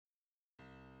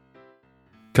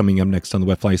Coming up next on the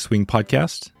Wet Fly Swing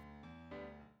podcast.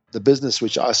 The business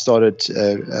which I started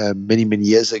many, many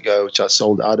years ago, which I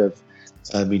sold out of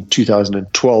in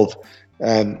 2012,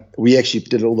 we actually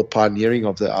did all the pioneering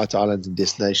of the outer islands and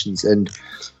destinations. And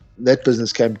that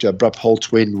business came to abrupt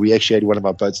halt when we actually had one of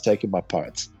our boats taken by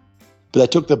pirates. But they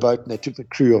took the boat and they took the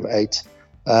crew of 8,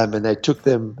 and they took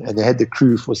them and they had the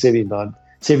crew for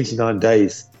 79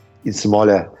 days in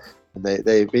Somalia. And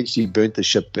they eventually burnt the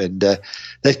ship, and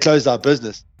that closed our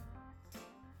business.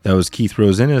 That was Keith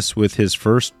Rosinas with his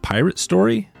first pirate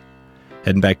story.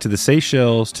 Heading back to the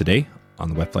Seychelles today on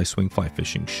the Wet Fly Swing Fly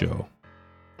Fishing Show.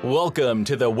 Welcome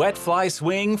to the Wet Fly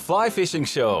Swing Fly Fishing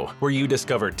Show, where you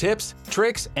discover tips,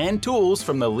 tricks, and tools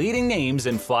from the leading names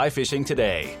in fly fishing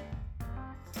today.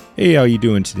 Hey, how you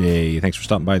doing today? Thanks for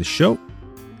stopping by the show.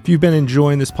 If you've been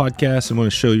enjoying this podcast and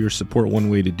want to show your support,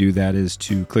 one way to do that is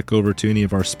to click over to any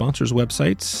of our sponsors'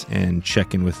 websites and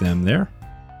check in with them there.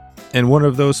 And one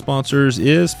of those sponsors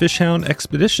is Fishhound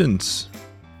Expeditions.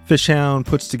 Fishhound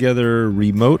puts together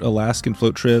remote Alaskan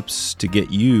float trips to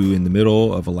get you in the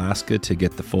middle of Alaska to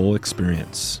get the full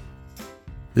experience.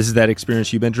 This is that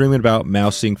experience you've been dreaming about,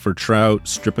 mousing for trout,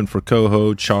 stripping for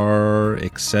coho, char,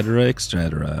 etc.,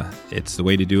 etc. It's the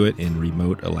way to do it in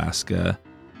remote Alaska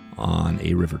on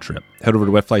a river trip. Head over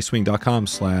to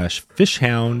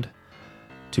wetflyswing.com/fishhound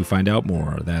to find out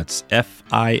more. That's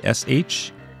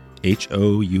FISHHOUND.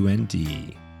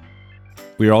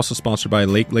 We are also sponsored by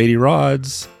Lake Lady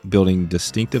Rods, building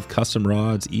distinctive custom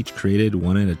rods, each created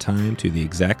one at a time to the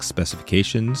exact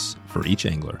specifications for each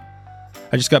angler.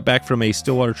 I just got back from a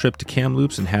Stillwater trip to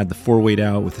Kamloops and had the 4-weight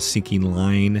out with a sinking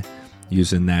line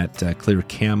using that clear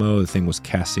camo. The thing was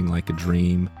casting like a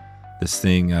dream. This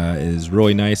thing is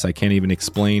really nice. I can't even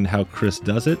explain how Chris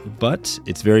does it, but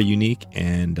it's very unique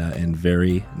and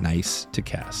very nice to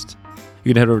cast.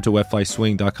 You can head over to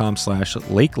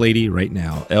wetflyswing.com/lakelady right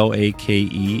now,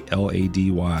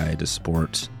 LAKELADY, to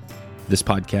support this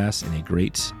podcast and a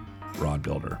great rod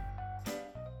builder.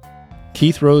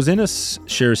 Keith Rosinas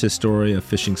shares his story of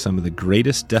fishing some of the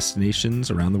greatest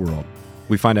destinations around the world.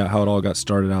 We find out how it all got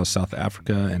started out of South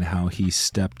Africa and how he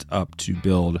stepped up to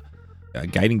build a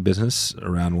guiding business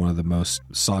around one of the most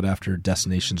sought-after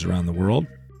destinations around the world.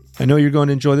 I know you're going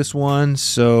to enjoy this one,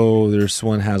 so this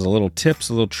one has a little tips,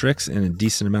 a little tricks, and a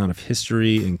decent amount of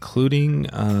history, including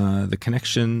the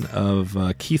connection of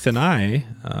Keith and I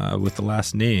with the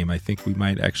last name. I think we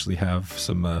might actually have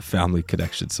some family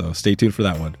connection, so stay tuned for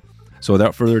that one. So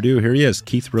without further ado, here he is,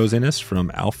 Keith Rosinas from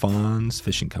Alphonse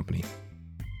Fishing Company.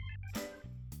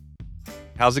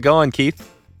 How's it going, Keith?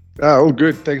 Oh,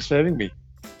 good. Thanks for having me.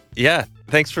 Yeah,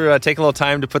 thanks for taking a little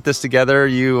time to put this together.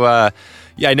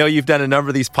 I know you've done a number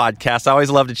of these podcasts. I always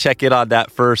love to check in on that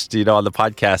first, on the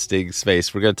podcasting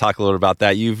space. We're going to talk a little about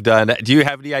that. Do you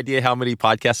have any idea how many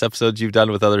podcast episodes you've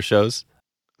done with other shows?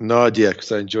 No idea,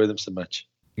 because I enjoy them so much.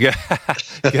 Good.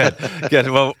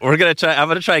 Well, I'm going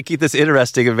to try and keep this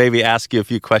interesting and maybe ask you a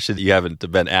few questions you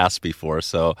haven't been asked before.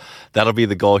 So that'll be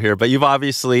the goal here. But you've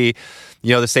obviously,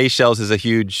 the Seychelles is a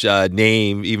huge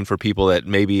name, even for people that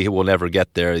maybe will never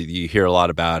get there. You hear a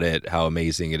lot about it, how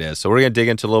amazing it is. So we're going to dig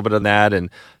into a little bit of that and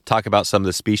talk about some of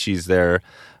the species there.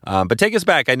 But take us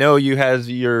back. I know you had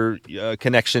your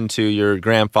connection to your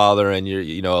grandfather and your,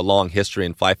 a long history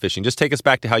in fly fishing. Just take us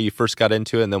back to how you first got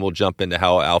into it, and then we'll jump into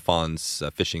how Alphonse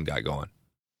fishing got going.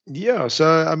 Yeah,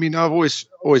 so I've always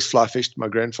fly fished. My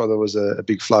grandfather was a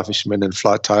big fly fisherman and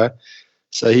fly tyer,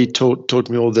 so he taught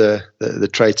me all the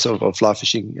traits of fly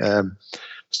fishing.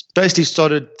 Basically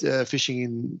started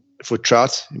fishing for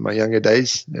trout in my younger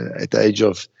days at the age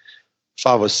of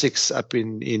 5 or 6 up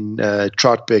in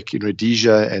Troutbeck in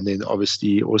Rhodesia, and then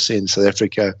obviously also in South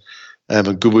Africa,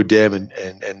 Gubu Dam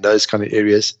and those kind of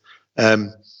areas.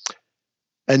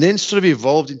 And then sort of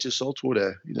evolved into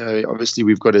saltwater. Obviously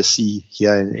we've got a sea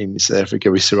here in South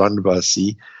Africa. We're surrounded by a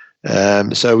sea.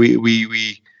 So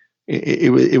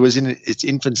it was in its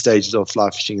infant stages of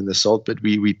fly fishing in the salt, but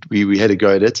we had a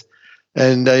go at it.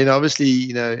 And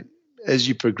obviously, as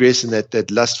you progress in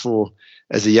that lust for,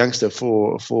 as a youngster,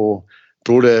 for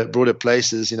broader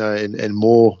places, and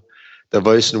more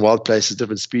diverse and wild places,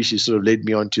 different species, sort of led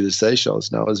me on to the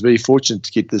Seychelles. Now, I was very fortunate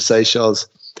to get to the Seychelles.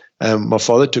 My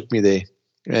father took me there,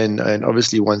 and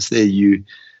obviously once there, you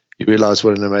realize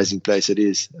what an amazing place it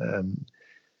is.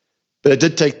 But it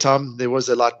did take time. There was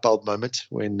a light bulb moment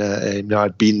when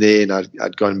I'd been there and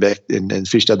I'd gone back and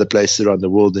fished other places around the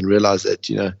world and realized that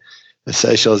the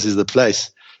Seychelles is the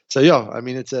place. So yeah,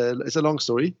 it's a long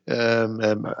story. I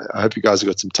hope you guys have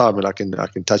got some time, and I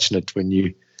can touch on it when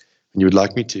you would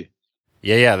like me to.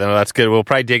 Yeah, no, that's good. We'll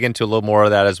probably dig into a little more of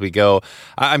that as we go.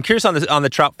 I'm curious on the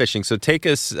trout fishing. So take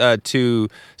us to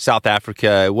South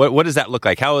Africa. What does that look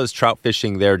like? How is trout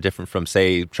fishing there different from,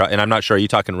 say, trout? And I'm not sure. Are you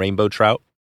talking rainbow trout?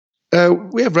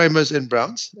 We have rainbows and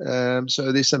browns.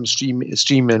 So there's some stream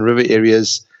and river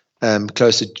areas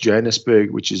closer to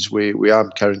Johannesburg, which is where I'm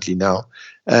currently now.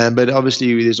 But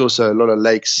obviously, there's also a lot of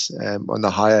lakes on the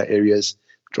higher areas,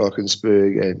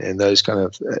 Drakensberg and those kind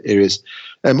of areas.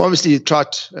 Obviously,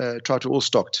 trout are all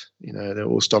stocked. They're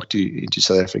all stocked into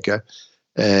South Africa,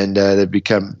 and they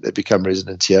become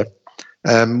residents here.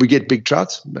 We get big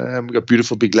trout. We've got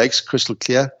beautiful big lakes, crystal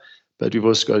clear, but we've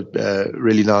also got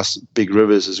really nice big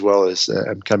rivers as well as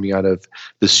coming out of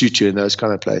the Lesotho and those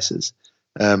kind of places.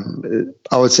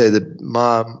 I would say that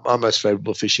my most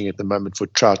favorable fishing at the moment for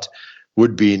trout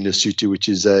would be in Lesotho, which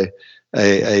is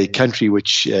a country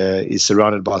which is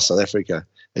surrounded by South Africa.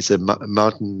 It's a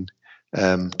mountain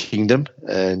kingdom,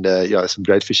 and some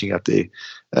great fishing out there.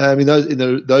 In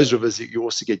those rivers, you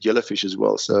also get yellowfish as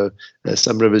well. So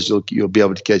some rivers you'll be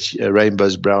able to catch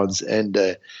rainbows, browns, and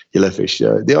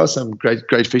yellowfish. There are some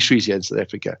great fisheries here in South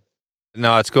Africa.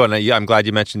 No, it's cool. And I'm glad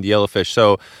you mentioned the yellowfish.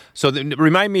 So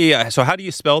remind me. So how do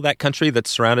you spell that country that's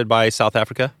surrounded by South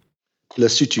Africa?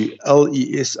 Lesotho,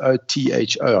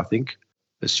 Lesotho, I think.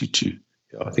 Lesotho.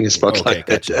 I think it's spelled like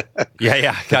gotcha. that.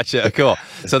 Yeah, gotcha. Cool.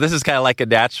 So this is kind of like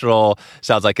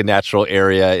sounds like a natural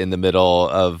area in the middle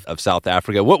of South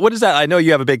Africa. What is that? I know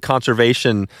you have a big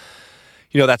conservation,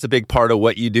 that's a big part of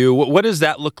what you do. What does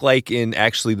that look like in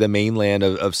actually the mainland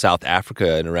of South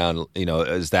Africa and around,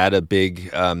 is that a big,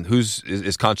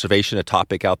 is conservation a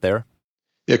topic out there?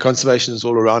 Yeah, conservation is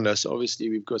all around us. Obviously,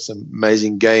 we've got some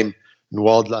amazing game and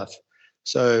wildlife.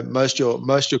 So most your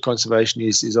conservation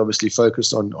is obviously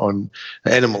focused on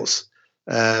animals,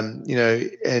 and there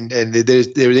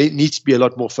needs to be a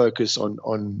lot more focus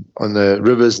on the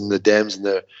rivers and the dams and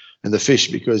the fish,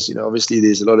 because obviously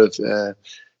there's a lot of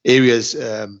areas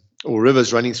or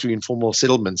rivers running through informal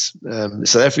settlements.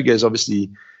 South Africa has obviously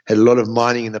had a lot of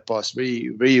mining in the past, very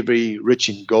very very rich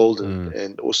in gold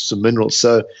and also some minerals.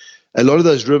 So a lot of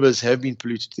those rivers have been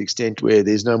polluted to the extent where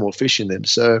there's no more fish in them.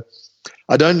 So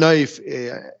I don't know if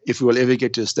we will ever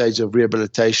get to a stage of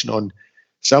rehabilitation on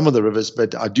some of the rivers,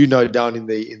 but I do know down in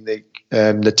the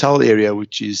Natal area,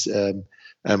 which is a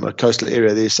coastal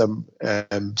area, there's some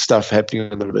stuff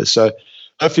happening on the rivers. So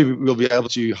hopefully we'll be able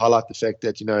to highlight the fact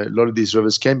that a lot of these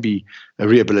rivers can be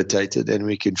rehabilitated and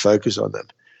we can focus on them.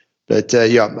 But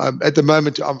at the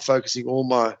moment I'm focusing all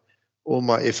my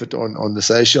effort on the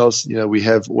Seychelles. We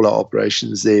have all our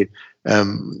operations there.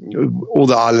 All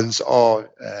the islands are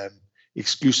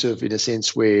exclusive in a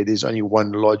sense where there's only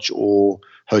one lodge or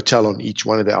hotel on each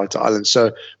one of the outer islands.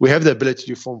 So we have the ability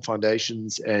to form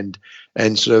foundations and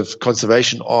sort of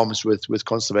conservation arms with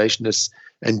conservationists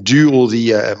and do all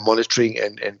the monitoring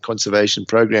and conservation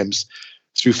programs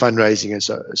through fundraising and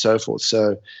so forth.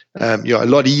 So a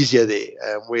lot easier there.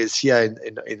 Whereas here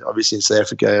in obviously in South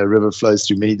Africa, a river flows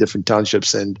through many different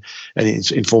townships and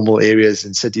informal areas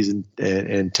and cities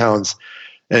and towns.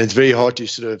 And it's very hard to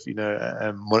sort of,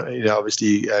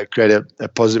 obviously create a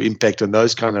positive impact on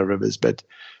those kind of rivers. But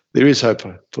there is hope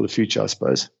for the future, I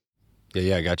suppose.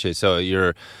 Yeah, I got you. So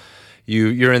you're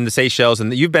in the Seychelles,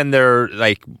 and you've been there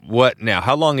like what now?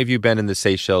 How long have you been in the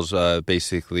Seychelles,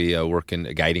 basically working,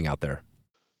 guiding out there?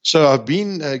 So I've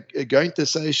been going to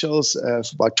Seychelles for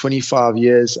about 25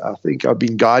 years. I think I've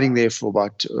been guiding there for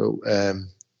about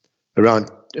around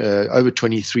over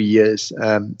 23 years.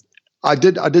 I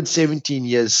did 17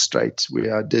 years straight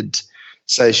where I did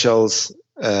Seychelles,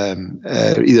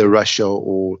 either Russia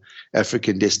or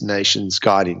African destinations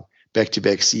guiding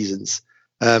back-to-back seasons.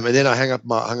 And then I hung up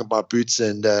my boots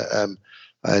and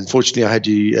unfortunately I had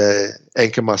to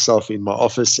anchor myself in my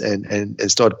office and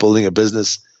start building a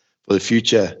business for the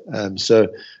future. So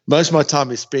most of my time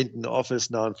is spent in the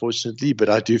office now, unfortunately, but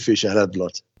I do fish a hell of a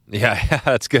lot. Yeah,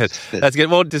 that's good. That's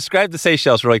good. Well, describe the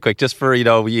Seychelles really quick, just for,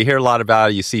 you hear a lot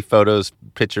about it, you see photos,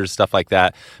 pictures, stuff like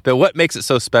that. But what makes it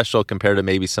so special compared to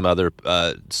maybe some other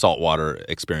saltwater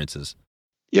experiences?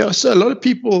 Yeah, so a lot of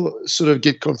people sort of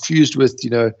get confused with,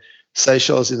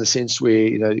 Seychelles in the sense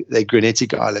where, they're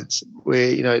granitic islands,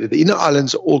 where, the inner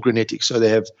islands are all granitic. So they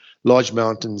have large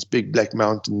mountains, big black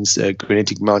mountains,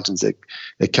 granitic mountains that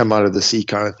come out of the sea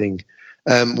kind of thing.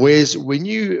 Whereas when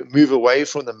you move away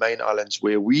from the main islands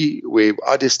where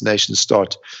our destinations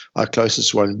start, our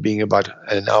closest one being about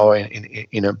an hour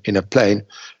in a plane,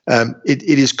 it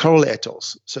is coral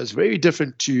atolls. So it's very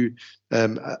different to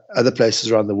other places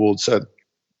around the world. So,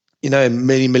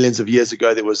 many millions of years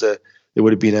ago, there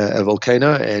would have been a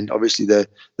volcano, and obviously the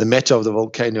matter of the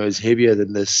volcano is heavier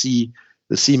than the sea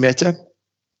matter.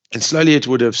 and slowly it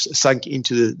would have sunk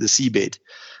into the seabed.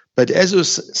 But as it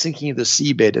was sinking into the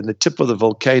seabed and the tip of the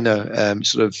volcano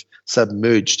sort of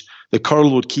submerged, the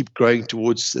coral would keep growing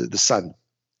towards the sun.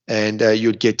 And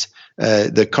you'd get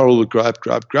the coral would grow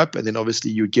up, and then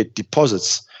obviously you'd get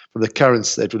deposits from the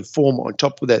currents that would form on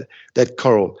top of that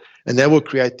coral, and that will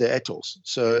create the atolls.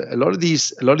 So a lot of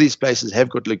these places have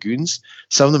got lagoons.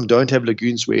 Some of them don't have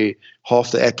lagoons, where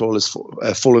half the atoll has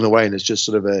fallen away and it's just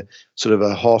sort of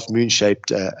a half moon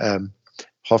shaped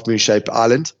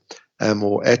island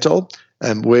or atoll.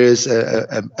 Whereas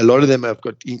a lot of them have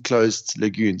got enclosed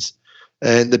lagoons.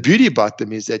 And the beauty about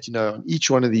them is that, on each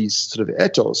one of these sort of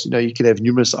atolls, you can have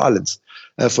numerous islands.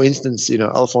 For instance,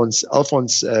 Alphonse,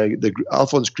 the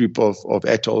Alphonse group of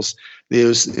atolls, there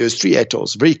was 3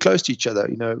 atolls very close to each other.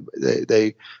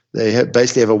 They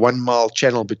basically have a 1 mile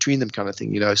channel between them, kind of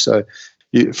thing. So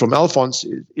from Alphonse,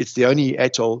 it's the only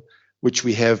atoll which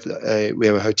we have a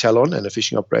hotel on and a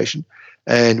fishing operation,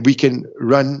 and we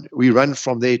run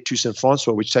from there to St.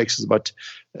 Francois, which takes us about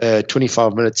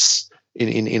 25 minutes.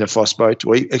 In a fast boat,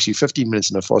 or actually 15 minutes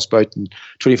in a fast boat and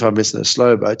 25 minutes in a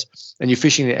slow boat, and you're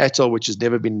fishing an atoll which has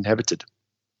never been inhabited.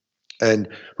 And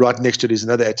right next to it is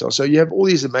another atoll. So you have all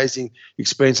these amazing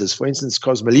experiences. For instance,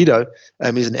 Cosmolido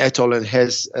is an atoll and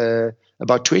has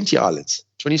about 20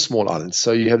 small islands.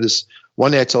 So you have this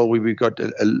one atoll where we've got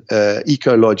a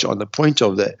eco lodge on the point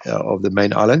of the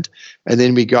main island, and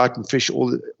then we go out and fish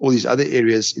all these other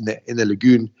areas in the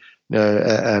lagoon,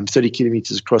 30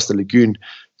 kilometers across the lagoon,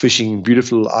 fishing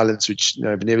beautiful islands which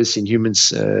I've never seen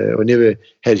humans or never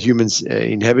had humans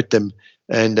inhabit them,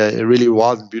 and really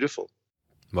wild and beautiful.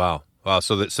 Wow.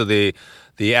 So the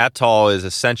atoll is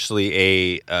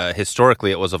essentially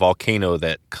historically it was a volcano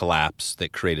that collapsed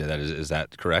that created that. Is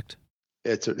that correct?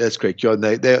 That's correct, John.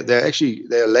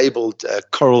 They're labeled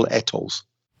coral atolls.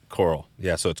 Coral,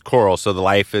 yeah. So it's coral. So the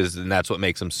life is, and that's what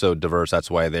makes them so diverse.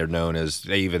 That's why they're known as,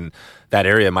 even that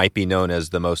area might be known as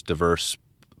the most diverse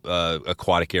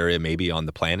aquatic area maybe on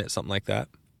the planet, something like that.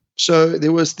 So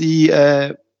there was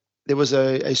a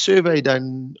survey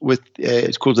done with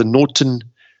it's called the Norton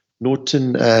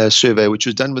survey, which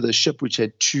was done with a ship which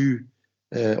had 2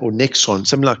 or Nexon,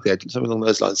 something like that, something along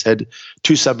those lines, had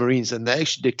 2 submarines, and they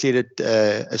actually declared it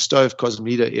a Stove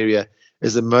Cosmolido area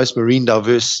as the most marine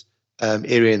diverse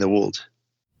area in the world.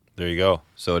 There you go.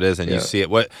 So it is, and you see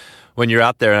it. When you're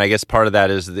out there, and I guess part of that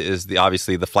is the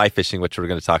obviously the fly fishing, which we're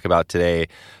going to talk about today,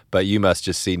 but you must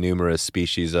just see numerous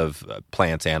species of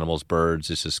plants, animals, birds.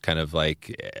 It's just kind of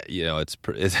like,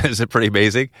 is it pretty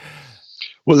amazing?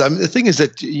 Well, the thing is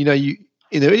that, in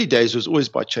the early days, it was always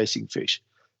about chasing fish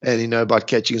and, about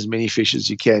catching as many fish as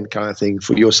you can, kind of thing,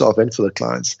 for yourself and for the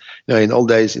clients. In old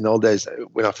days,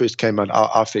 when I first came out,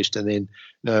 I fished, and then,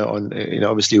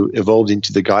 obviously evolved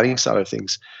into the guiding side of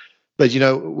things. But, when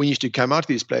you used to come out to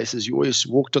these places, you always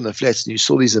walked on the flats and you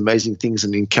saw these amazing things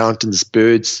and encounters,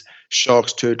 birds,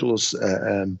 sharks, turtles,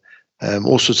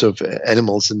 all sorts of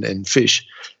animals and fish.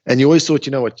 And you always thought,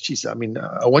 geez, I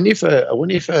wonder if a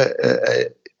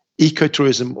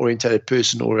ecotourism oriented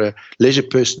person or a leisure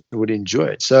person would enjoy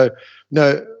it. So,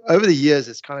 over the years,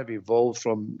 it's kind of evolved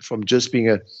from just being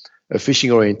a fishing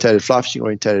oriented, fly fishing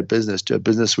oriented business to a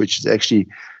business which has actually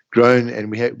grown, and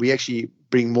we actually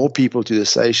bring more people to the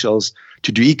Seychelles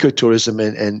to do ecotourism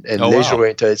and leisure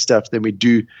oriented stuff than we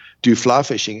do fly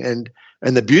fishing.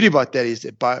 And the beauty about that is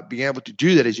that by being able to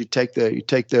do that is you take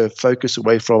the focus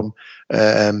away from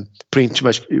putting too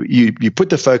much. You put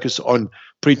the focus on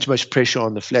putting too much pressure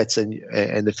on the flats and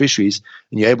the fisheries,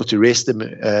 and you're able to rest them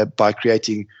by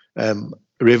creating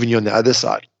revenue on the other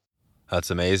side. That's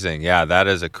amazing. Yeah, that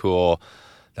is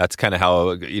that's kind of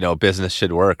how, business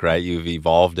should work, right? You've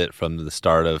evolved it from the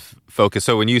start of focus.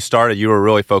 So when you started, you were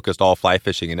really focused all fly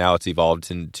fishing, and now it's evolved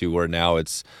into where now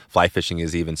it's fly fishing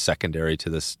is even secondary to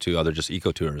other just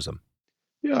ecotourism.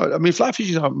 Yeah, fly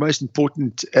fishing is our most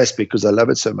important aspect because I love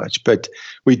it so much. But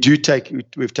we've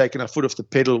taken our foot off the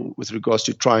pedal with regards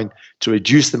to trying to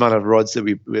reduce the amount of rods that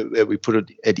we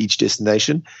put at each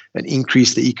destination and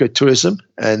increase the ecotourism,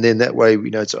 and then that way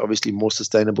it's obviously more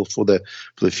sustainable for the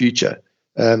future.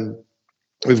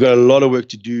 We've got a lot of work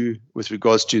to do with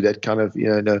regards to that kind of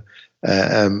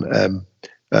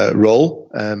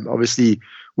role. Obviously,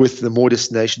 with the more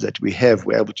destinations that we have,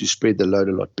 we're able to spread the load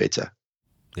a lot better.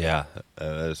 Yeah,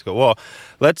 that's cool. Well,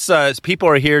 let's. People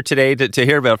are here today to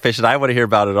hear about fishing. I want to hear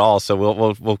about it all, so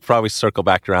we'll probably circle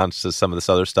back around to some of this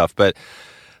other stuff. But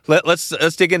let's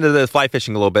dig into the fly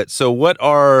fishing a little bit. So, what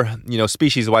are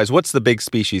species wise? What's the big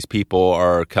species people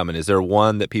are coming? Is there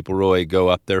one that people really go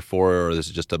up there for, or is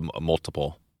it just a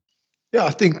multiple? Yeah,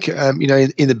 I think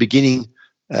in the beginning,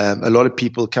 a lot of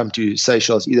people come to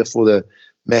Seychelles either for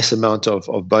mass amount of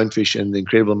bonefish and the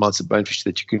incredible amounts of bonefish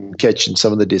that you can catch in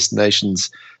some of the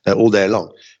destinations all day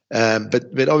long.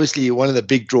 But obviously one of the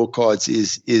big draw cards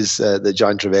is the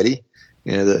giant trevally,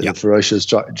 the ferocious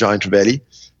giant trevally.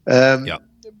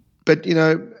 But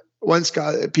once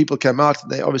people come out,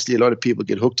 a lot of people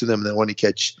get hooked to them and they want to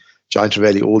catch giant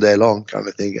trevally all day long, kind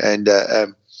of thing. And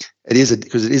it is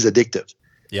because it is addictive.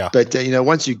 Yeah. But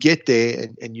once you get there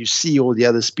and you see all the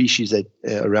other species that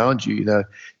around you,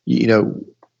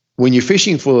 when you're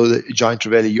fishing for the giant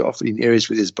trevally, you're often in areas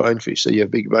where there's bonefish. So you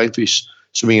have big bonefish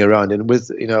swimming around, and with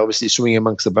obviously swimming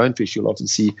amongst the bonefish, you'll often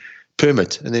see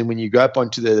permit. And then when you go up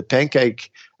onto the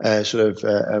pancake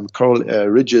coral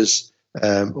ridges,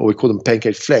 or we call them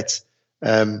pancake flats,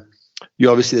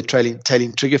 you're obviously the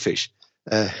tailing triggerfish.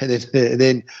 And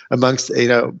then amongst those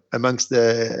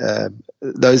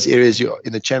areas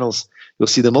in the channels, you'll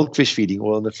see the milkfish feeding,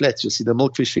 or on the flats you'll see the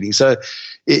milkfish feeding. So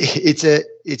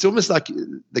it's almost like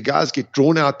the guys get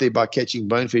drawn out there by catching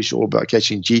bonefish or by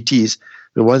catching GTs,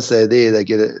 but once they're there, they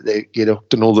get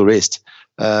hooked on all the rest.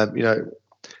 The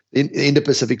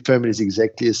Indo-Pacific permit is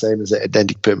exactly the same as the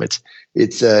Atlantic permit.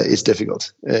 It's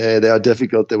difficult. They are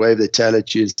difficult. They wave their tail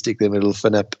at you, stick their little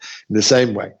fin up in the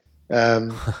same way.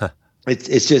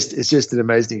 It's just an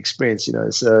amazing experience,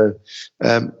 So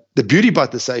the beauty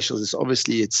about the Seychelles is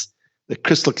obviously it's the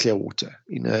crystal clear water,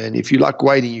 And if you like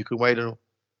wading, you can wade on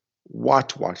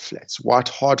white flats, white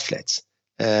hard flats.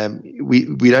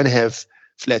 We don't have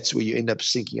flats where you end up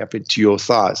sinking up into your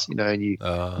thighs, and you're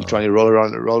trying to roll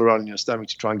around in your stomach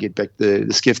to try and get back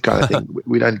the skiff kind of thing.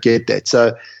 We don't get that.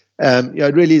 So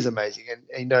it really is amazing,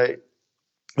 and the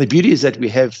beauty is that we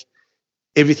have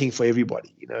everything for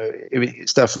everybody,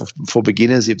 stuff for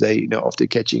beginners. If they, after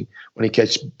when you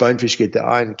catch bonefish, get the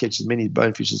eye and catch as many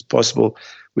bonefish as possible.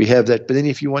 We have that. But then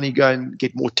if you want to go and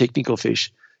get more technical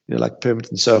fish, like permit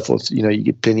and so forth, you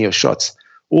get plenty of shots.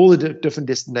 All the different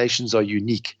destinations are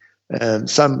unique.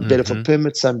 Some better for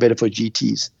permits, some better for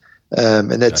GTs.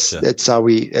 And that's how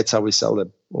we sell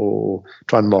them or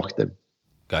try and market them.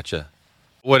 Gotcha.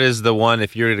 What is the one,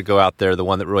 if you're to go out there, the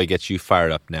one that really gets you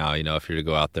fired up now, if you're to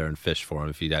go out there and fish for them,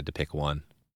 if you had to pick one?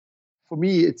 For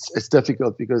me, it's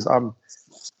difficult because I'm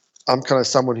kind of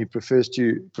someone who prefers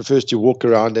to walk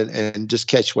around and just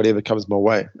catch whatever comes my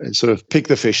way and sort of pick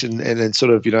the fish and then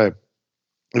sort of, if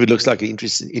it looks like an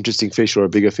interesting fish or a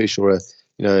bigger fish or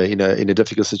in a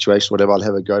difficult situation, whatever, I'll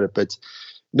have a go at it. But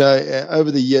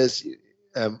over the years,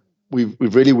 we've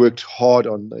really worked hard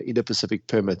on the Indo-Pacific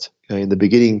permit. In the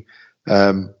beginning,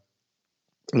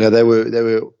 they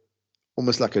were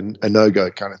almost like a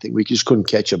no-go kind of thing. We just couldn't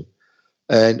catch them.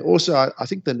 And also, I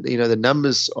think that the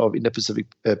numbers of Indo-Pacific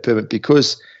permit,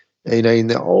 because in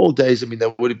the old days,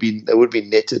 they would have been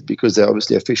netted because they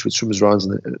obviously a fish with swimmers rounds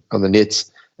on the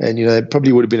nets, and it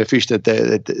probably would have been a fish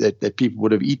that people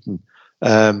would have eaten.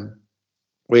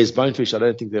 Whereas bonefish, I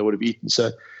don't think they would have eaten.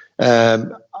 So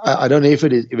I don't know if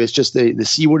it's just the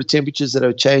seawater temperatures that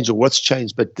have changed or what's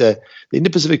changed, but the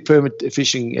Indo-Pacific permit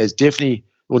fishing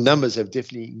numbers have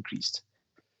definitely increased.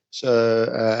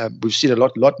 So we've seen a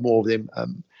lot more of them.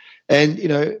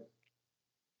 And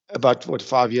about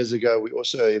 5 years ago, we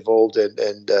also evolved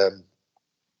and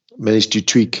managed to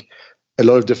tweak a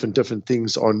lot of different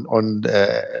things on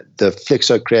the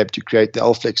flexo crab to create the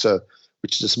L-flexo,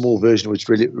 which is a small version, which is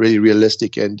really, really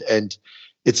realistic. And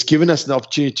it's given us an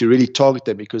opportunity to really target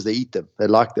them because they eat them. They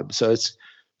like them. So it's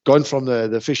gone from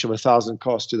the fish of 1,000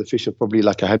 casts to the fish of probably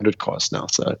like 100 casts now.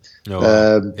 So,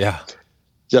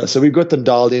 so we've got them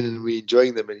dialed in and we're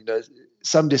enjoying them. And,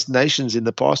 some destinations in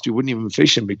the past, you wouldn't even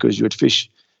fish them because you would fish,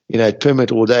 at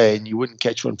permit all day and you wouldn't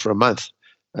catch one for a month.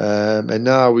 And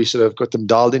now we sort of got them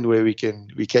dialed in where we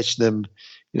catch them.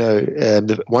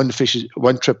 One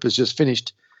trip has just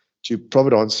finished to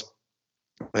Providence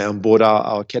on board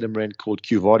our catamaran called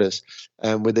Q Vardas,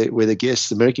 where the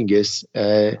guests, American guests,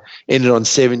 ended on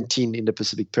 17 in the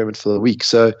Pacific permit for the week.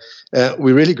 So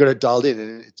we really got it dialed in,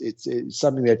 and it's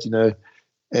something that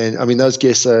and those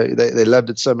guests they loved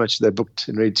it so much they booked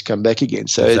and ready to come back again.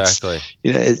 So exactly.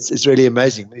 It's really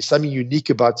amazing. There's something unique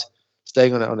about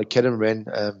staying on a catamaran.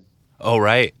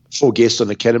 Right. 4 guests on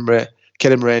a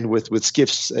catamaran with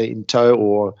skiffs in tow,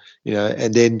 or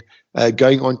and then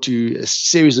going on to a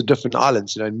series of different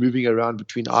islands, moving around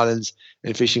between islands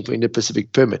and fishing for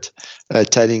Indo-Pacific permit,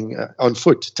 tailing on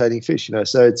foot, tailing fish.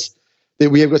 So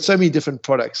we have got so many different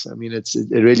products. It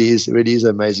really is an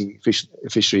amazing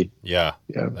fishery. Yeah,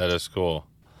 that is cool.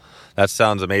 That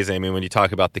sounds amazing. When you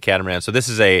talk about the catamaran, so this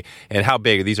is and how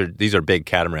big? These are big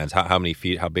catamarans. How many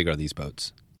feet? How big are these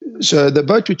boats? So the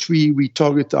boat which we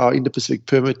target our Indo-Pacific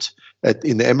permit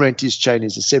in the Amarantis chain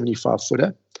is a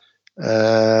 75-footer.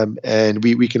 and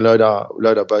we can load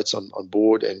our boats on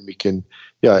board, and we can,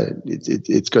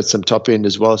 it's got some top end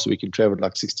as well, so we can travel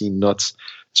like 16 knots.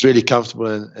 It's really comfortable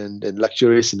and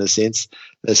luxurious in a sense.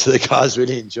 So the guys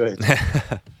really enjoy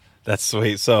it. That's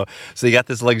sweet. So you got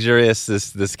this luxurious,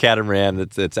 this catamaran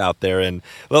that's out there, and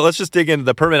well, let's just dig into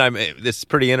the permit. This is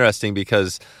pretty interesting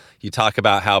because you talk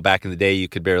about how back in the day you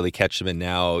could barely catch them, and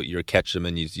now you're catch them,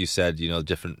 and you said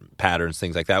different patterns,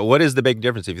 things like that. What is the big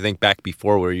difference if you think back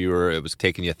before where it was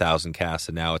taking you 1,000 casts,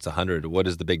 and now it's 100? What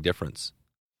is the big difference?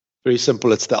 Very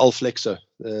simple. It's the L flexor,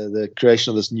 the creation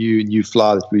of this new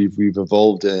fly that we've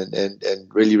evolved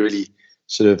and really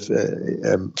sort of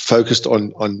focused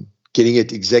on getting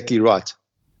it exactly right.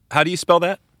 How do you spell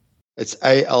that? It's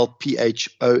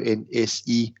ALPHONSE.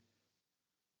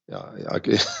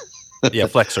 Yeah,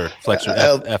 flexor. FLEX.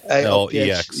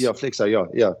 Yeah, flexor.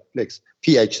 Yeah, flex.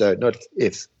 PH though, not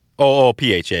F. Oh,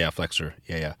 PH. Yeah, flexor.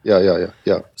 Yeah.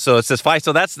 So it says fly.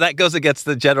 So that goes against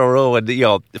the general rule. And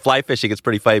fly fishing, it's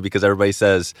pretty funny because everybody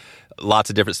says lots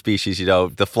of different species.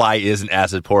 The fly isn't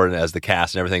as important as the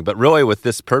cast and everything. But really, with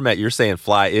this permit, you're saying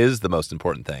fly is the most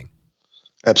important thing.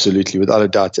 Absolutely, without a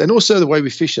doubt. And also the way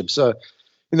we fish them. So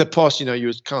in the past, you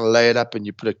would kind of lay it up and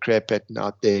you put a crab pattern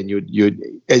out there, and you'd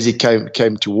as he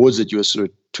came towards it, you would sort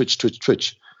of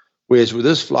twitch. Whereas with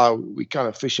this fly, we kind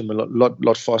of fish him a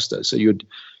lot faster. So you'd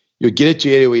get it to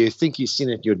an area where you think he's seen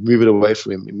it, you'd move it away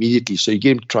from him immediately. So you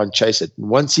get him to try and chase it. And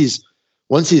once he's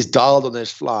dialed on that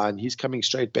fly and he's coming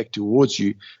straight back towards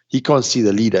you, he can't see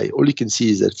the leader. All he can see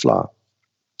is that fly.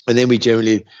 And then we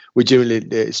generally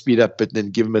speed up, but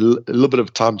then give him a little bit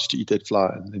of time just to eat that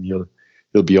fly, and then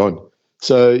he'll be on.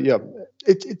 So yeah,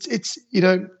 it's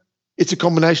a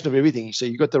combination of everything. So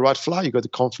you got the right fly, you got the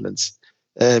confidence.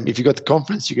 If you got the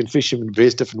confidence, you can fish him in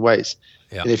various different ways.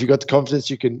 Yeah. And if you got the confidence,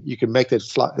 you can make that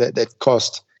fly, that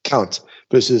cast count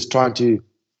versus trying to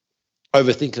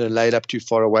overthink it and lay it up too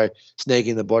far away,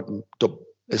 snagging the bottom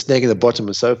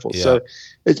and so forth. Yeah. So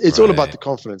it's all about the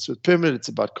confidence. With permit, it's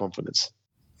about confidence.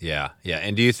 Yeah.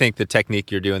 And do you think the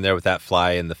technique you're doing there with that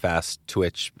fly and the fast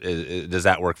twitch, does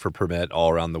that work for permit all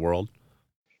around the world?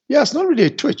 Yeah, it's not really a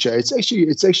twitch. It's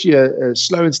actually a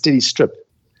slow and steady strip.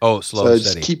 Oh, slow and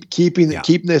steady. So keeping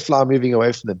their fly moving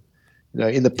away from them.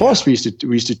 In the past we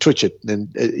used to twitch it,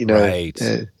 and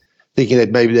thinking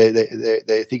that maybe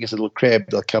they think it's a little crab,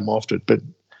 they'll come after it, but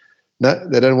no,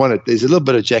 they don't want it. There's a little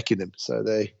bit of jack in them, so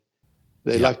they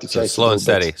like to chase slow and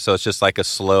steady. So it's just like a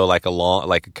slow, like a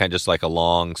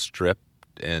long strip,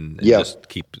 and just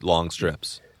keep long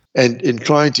strips. And in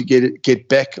trying to get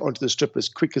back onto the strip as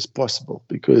quick as possible,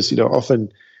 because often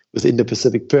within the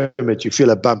Pacific permit you feel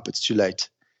a bump, it's too late.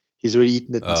 He's already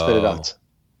eaten it and spat it out.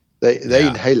 They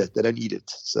inhale it, they don't eat it.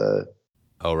 So.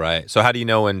 Oh right. So how do you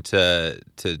know when to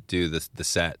do the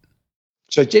set?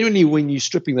 So generally, when you're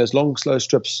stripping those long, slow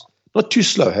strips, not too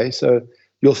slow, hey. So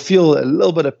you'll feel a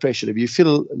little bit of pressure. If you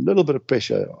feel a little bit of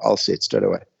pressure, I'll set straight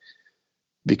away,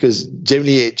 because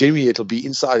generally it'll be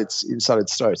inside its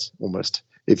throat almost.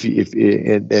 If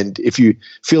you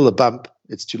feel the bump,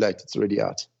 it's too late. It's already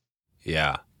out.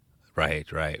 Yeah, right.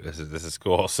 This is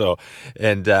cool. So,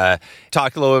 and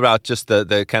talk a little bit about just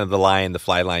the kind of the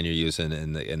fly line you're using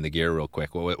in the gear real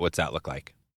quick. What's that look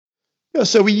like? Yeah,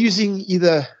 so we're using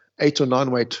either 8 or 9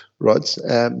 weight rods.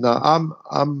 Now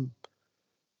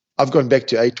I've gone back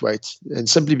to 8 weight, and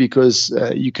simply because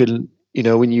you can,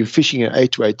 when you're fishing at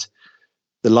 8 weight,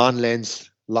 the line lands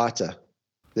lighter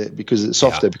because it's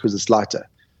softer, because it's lighter.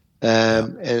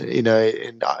 And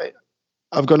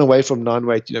I've gone away from 9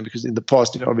 weight, because in the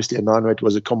past, obviously a 9 weight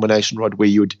was a combination rod where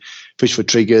you would fish for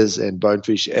triggers and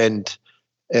bonefish and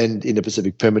in the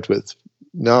Pacific permit with.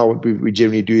 Now what we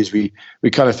generally do is we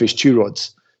kind of fish 2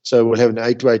 rods. So we'll have an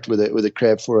 8 weight with a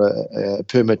crab for a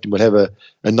permit, and we'll have a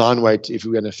 9 weight if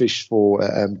we're going to fish for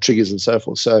triggers and so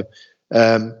forth. So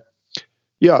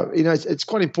it's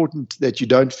quite important that you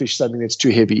don't fish something that's too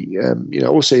heavy.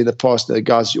 Also in the past, the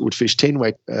guys would fish 10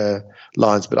 weight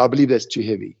lines, but I believe that's too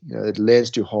heavy. It lands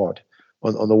too hard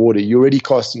on the water. You're already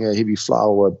casting a heavy fly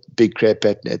or a big crab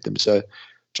pattern at them, so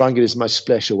try and get as much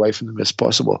splash away from them as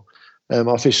possible.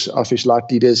 I fish light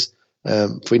leaders.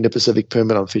 For in the Pacific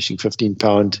permit, I'm fishing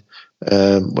 15-pound.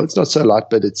 Well, it's not so light,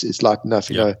 but it's light enough.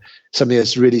 Something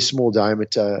that's really small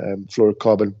diameter,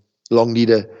 fluorocarbon, long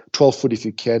leader, 12 foot if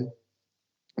you can.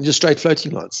 And just straight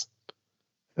floating lines.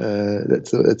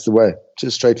 That's the way.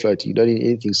 Just straight floating. You don't need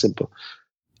anything simple.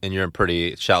 And you're in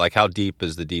pretty shallow. Like, how deep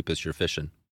is the deepest you're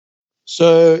fishing?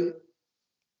 So,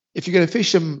 if you're going to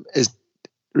fish them as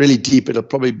really deep, it'll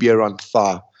probably be around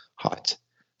thigh height,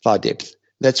 thigh depth.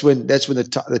 That's when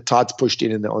the tide's pushed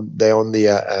in, and they're on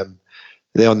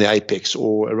the apex,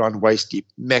 or around waist deep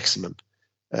maximum.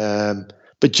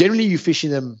 But generally, you're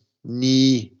fishing them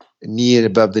knee and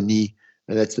above the knee,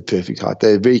 and that's the perfect height.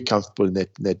 They're very comfortable in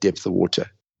that depth of water.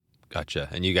 Gotcha.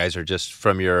 And you guys are just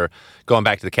from going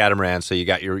back to the catamaran, so you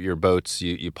got your boats,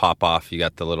 you pop off, you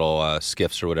got the little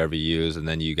skiffs or whatever you use, and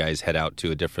then you guys head out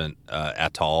to a different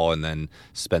atoll and then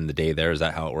spend the day there. Is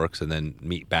that how it works? And then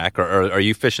meet back? Or are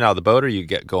you fishing out of the boat, or you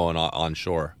get going on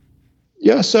shore?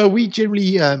 Yeah, so we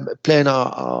generally plan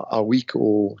our week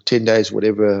or 10 days,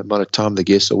 whatever amount of time the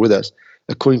guests are with us,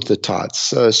 according to the tides.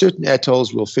 So certain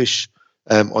atolls will fish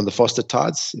on the foster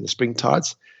tides, in the spring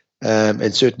tides,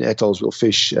 and certain atolls will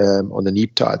fish on the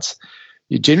neap tides.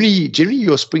 Generally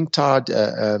your spring tide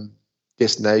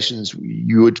destinations,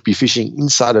 you would be fishing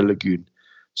inside a lagoon.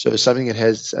 So something that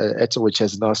has atoll which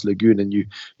has a nice lagoon, and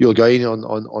you'll go in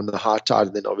on the high tide,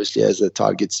 and then obviously as the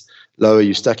tide gets lower,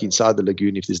 you're stuck inside the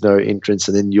lagoon if there's no entrance,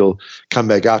 and then you'll come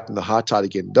back out in the high tide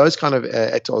again. Those kind of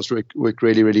atolls work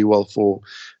really, really well for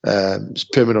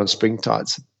permanent spring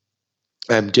tides.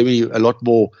 Generally a lot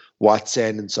more white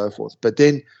sand and so forth. But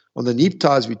then on the neap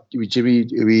tides, we generally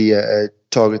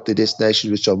target the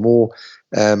destinations which are more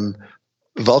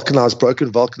broken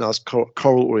vulcanized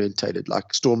coral orientated,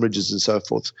 like storm ridges and so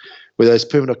forth, where those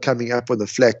permanent are coming up on the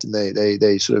flat and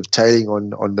they sort of tailing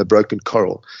on the broken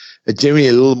coral. It's generally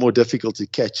a little more difficult to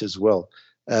catch as well,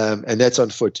 and that's on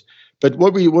foot. But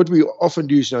what we often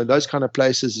do is, in those kind of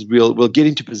places, is we'll get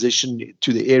into position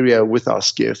to the area with our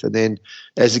skiff, and then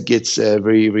as it gets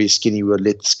very, very skinny, we'll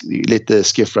let the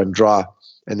skiff run dry,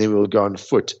 and then we'll go on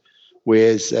foot.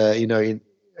 Whereas on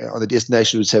the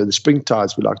destination we have the spring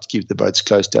tides, we like to keep the boats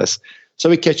close to us, so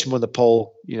we catch them on the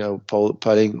pole,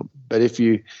 poling. But if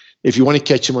you want to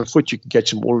catch them on foot, you can catch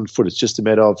them all on foot. It's just a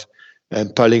matter of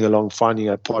poling along, finding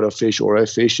a pot of fish or a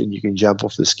fish, and you can jump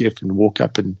off the skiff and walk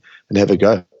up and have a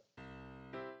go.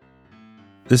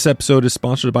 This episode is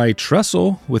sponsored by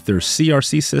Trestle with their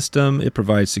CRC system. It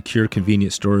provides secure,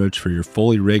 convenient storage for your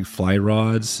fully rigged fly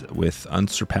rods with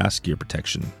unsurpassed gear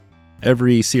protection.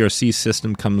 Every CRC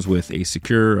system comes with a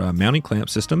secure mounting clamp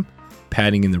system,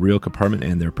 padding in the reel compartment,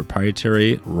 and their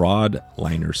proprietary rod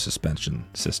liner suspension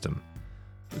system.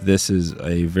 This is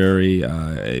a very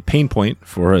a pain point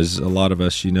for a lot of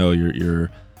us. Your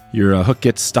hook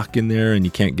gets stuck in there and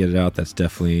you can't get it out. That's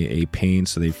definitely a pain.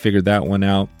 So they figured that one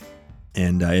out.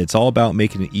 And it's all about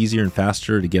making it easier and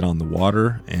faster to get on the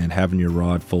water and having your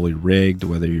rod fully rigged,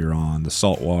 whether you're on the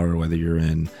salt water, whether you're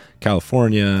in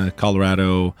California,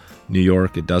 Colorado, New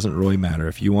York. It doesn't really matter.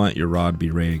 If you want your rod to be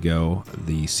ready to go,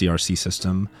 the CRC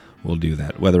system will do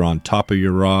that, whether on top of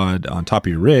your rod, on top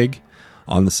of your rig,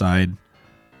 on the side,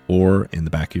 or in the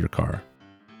back of your car.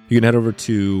 You can head over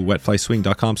to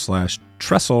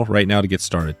wetflyswing.com/trestle right now to get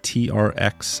started.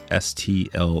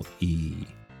 TRXSTLE.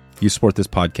 You support this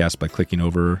podcast by clicking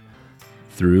over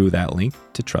through that link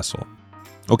to Trestle.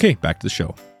 Okay, back to the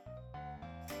show.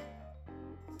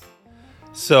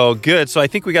 So good. So I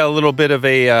think we got a little bit of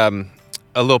a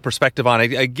little perspective on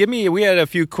it. We had a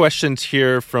few questions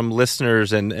here from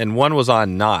listeners, and one was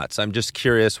on knots. I'm just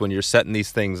curious, when you're setting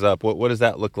these things up, what does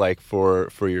that look like for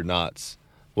your knots?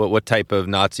 What type of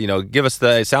knots? Give us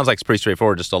it sounds like it's pretty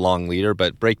straightforward, just a long leader,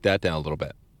 but break that down a little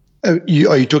bit. Are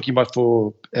you talking about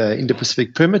for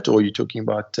Indo-Pacific permit, or are you talking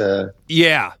about?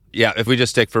 Yeah. If we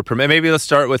just stick for permit, maybe let's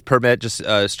start with permit. Just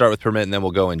start with permit, and then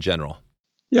we'll go in general.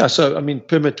 Yeah. So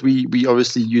permit. We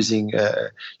obviously using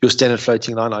your standard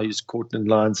floating line. I use Cortland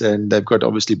lines, and they've got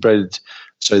obviously braided,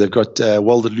 so they've got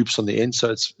welded loops on the end, so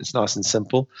it's nice and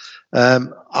simple.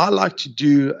 I like to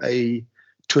do a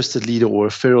twisted leader or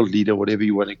a ferrule leader, whatever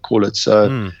you want to call it.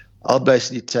 So I'll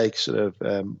basically take sort of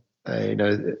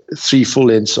 3 full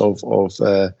lengths of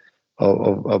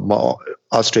my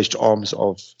outstretched arms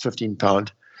of 15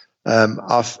 pound.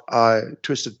 I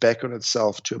twist it back on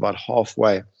itself to about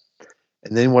halfway,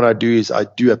 and then what I do is I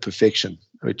do a perfection,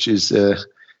 which is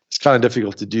it's kind of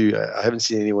difficult to do. I haven't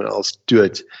seen anyone else do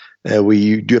it, where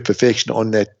you do a perfection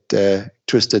on that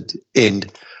twisted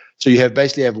end. So you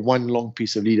basically have one long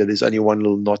piece of leader. There's only one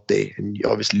little knot there, and you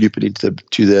obviously loop it into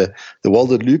the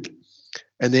welded loop.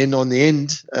 And then on the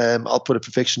end, I'll put a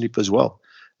perfection loop as well.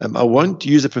 I won't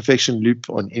use a perfection loop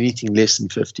on anything less than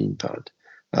 15 pound.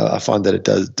 I find that it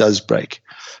does break.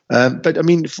 But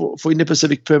for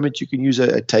Indo-Pacific permit, you can use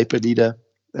a taper leader,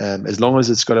 as long as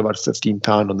it's got about 15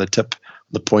 pound on the tip,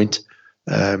 the point.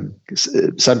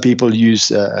 Some people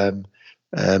use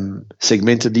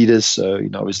segmented leaders, so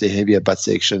obviously heavier butt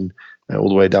section, all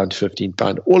the way down to 15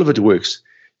 pound. All of it works.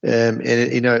 And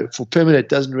for permit, it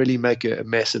doesn't really make a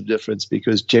massive difference,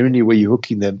 because generally where you're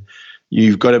hooking them,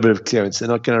 you've got a bit of clearance. They're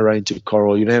not going to run into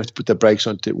coral. You don't have to put the brakes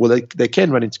on. Well, they can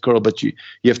run into coral, but you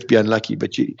have to be unlucky.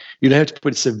 But you don't have to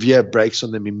put severe brakes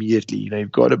on them immediately.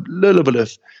 You've got a little bit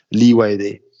of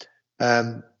leeway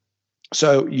there.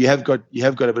 So you have got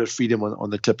a bit of freedom on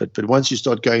the tippet. But once you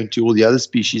start going to all the other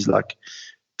species like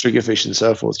triggerfish and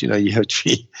so forth, you have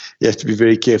to be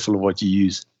very careful of what you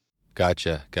use.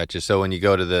 Gotcha. So when you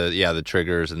go to the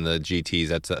triggers and the GTs,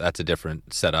 that's a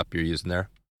different setup you're using there.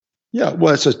 Yeah,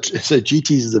 well, so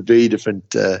GTs is a very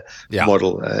different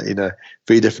model,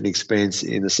 very different experience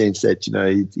in the sense that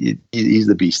he's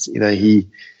the beast.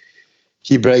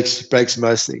 He breaks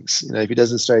most things. If he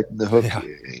doesn't straighten the hook,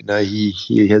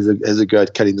 he has a go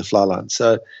at cutting the fly line.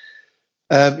 So,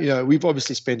 we've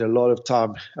obviously spent a lot of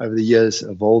time over the years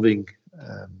evolving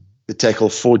the tackle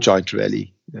for giant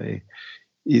trevally.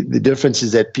 The difference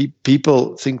is that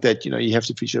people think that you have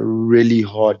to fish a really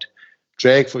hard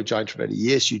drag for a giant trevally.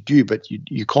 Yes, you do, but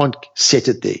you can't set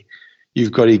it there.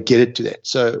 You've got to get it to that.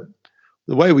 So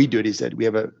the way we do it is that we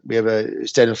have a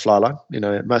standard fly line.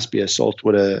 It must be a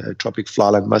saltwater, a tropic fly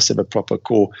line. Must have a proper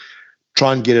core.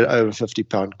 Try and get it over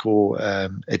 50-pound core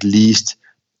at least.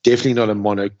 Definitely not a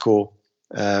mono core.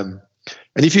 And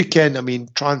if you can,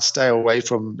 try and stay away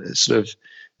from sort of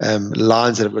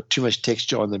lines that have got too much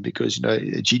texture on them, because a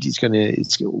GT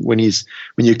is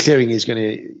when you're clearing, he's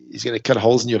gonna cut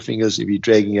holes in your fingers if you're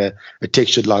dragging a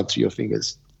textured line through your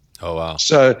fingers. Oh wow!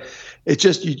 So it's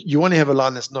just you want to have a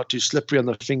line that's not too slippery on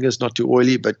the fingers, not too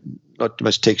oily, but not too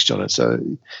much texture on it. So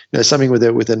something with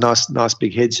a nice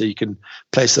big head, so you can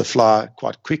place the fly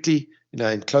quite quickly,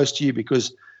 and close to you,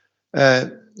 because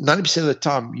 90% of the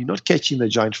time you're not catching the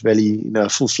giant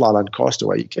trevally, full fly line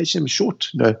castaway. You're catching them short,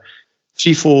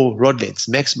 3-4 rod lengths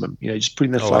maximum. Just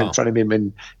putting the fly in front of him,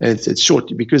 and it's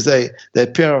short because they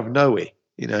appear out of nowhere.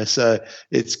 So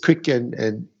it's quick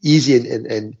and easy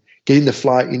and getting the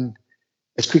fly in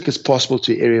as quick as possible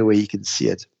to an area where you can see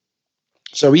it.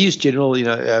 So we use general,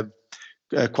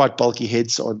 quite bulky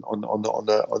heads on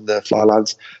the fly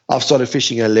lines. I've started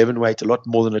fishing an 11 weight, a lot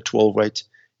more than a 12 weight.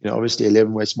 Obviously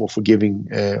 11 weight's more forgiving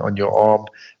on your arm.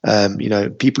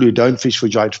 People who don't fish for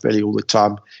giant trevally all the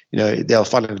time, they'll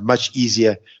find it much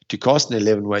easier to cast an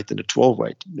 11 weight than a 12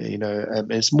 weight.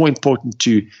 And it's more important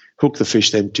to hook the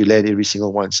fish than to land every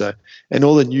single one. So, and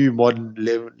all the new modern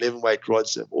 11 weight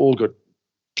rods have all got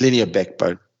plenty of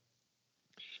backbone.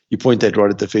 You point that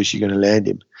rod at the fish, you're going to land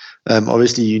him.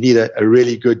 Obviously, you need a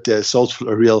really good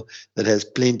saltwater reel that has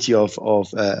plenty of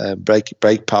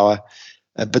brake power.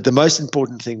 But the most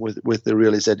important thing with the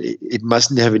reel is that it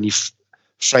mustn't have any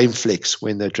frame flex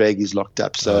when the drag is locked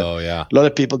up. So a lot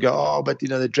of people go, but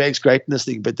the drag's great in this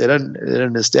thing, but they don't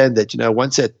understand that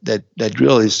once that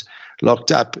reel is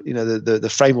locked up,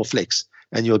 the frame will flex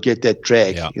and you'll get that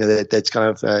drag. That's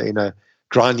kind of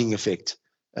grinding effect.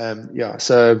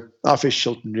 So our fish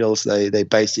Shilton reels, they're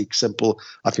basic, simple.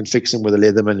 I can fix them with a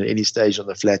Leatherman at any stage on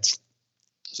the flats.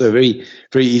 So very,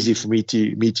 very easy for me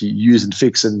to use and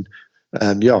fix. And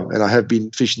I have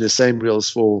been fishing the same reels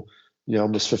for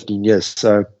almost 15 years.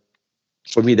 So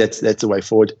for me, that's the way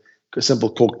forward. A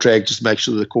simple cork drag, just make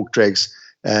sure the cork drags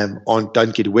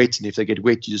don't get wet, and if they get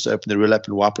wet, you just open the reel up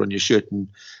and wipe it on your shirt and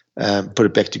put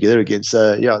it back together again.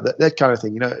 So that kind of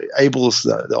thing. Ables,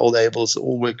 the old Ables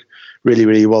all work really,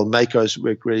 really well. Makos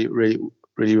work really, really,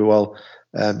 really well.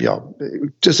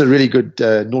 Just a really good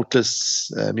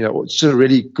Nautilus. Just a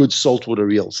really good saltwater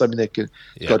reel, something that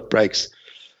got breaks.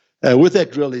 With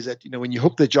that reel is that when you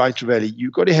hook the giant trevally,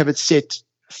 you've got to have it set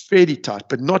fairly tight,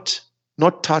 but not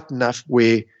tight enough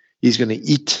where he's going to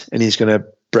eat and he's going to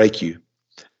break you.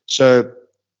 So,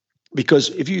 because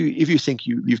if you think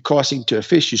you're casting to a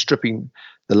fish, you're stripping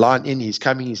the line in, he's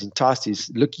coming, he's enticed, he's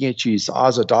looking at you, his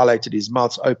eyes are dilated, his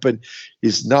mouth's open,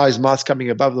 his mouth's coming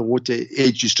above the water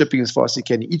edge, you're stripping as fast as you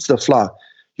can, he eats the fly.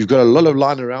 You've got a lot of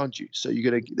line around you, so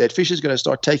that fish is going to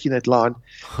start taking that line.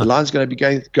 The line's going to be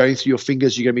going through your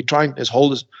fingers. You're going to be trying to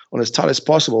hold it on as tight as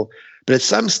possible, but at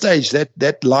some stage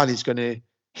that line is going to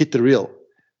hit the reel.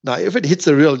 Now, if it hits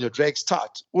the reel and your drag's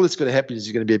tight, all that's going to happen is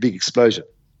there's going to be a big explosion.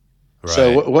 Right.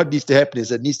 So what needs to happen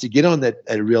is it needs to get on that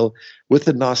reel with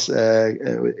a nice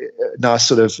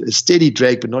sort of steady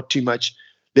drag, but not too much.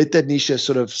 Let that niche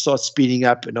sort of start speeding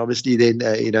up, and obviously then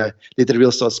let the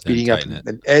reel start speeding up,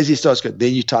 and as he starts going,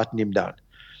 then you tighten him down.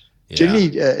 Yeah.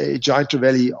 Generally, giant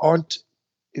trevally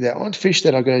aren't fish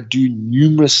that are going to do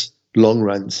numerous long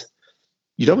runs.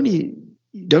 You don't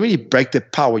really break their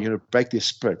power. You want to break their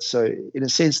spirit. So in a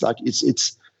sense, like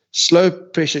it's slow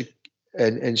pressure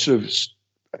and sort of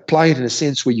applying it in a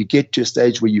sense where you get to a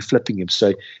stage where you're flipping him.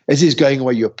 So as he's going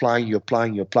away, you're applying,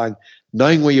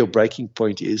 knowing where your breaking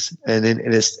point is. And then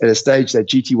at a stage that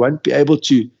GT won't be able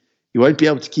to You won't be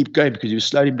able to keep going because you've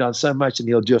slowed him down so much, and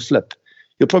he'll do a flip.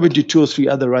 He'll probably do 2 or 3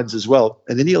 other runs as well,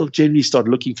 and then he'll generally start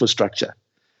looking for structure.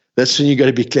 That's when you got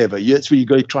to be clever. That's when you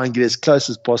got to try and get as close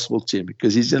as possible to him,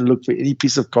 because he's going to look for any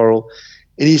piece of coral,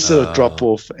 any sort of drop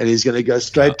off, and he's going to go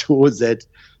straight towards that.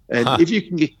 And if you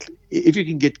can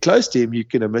get close to him, you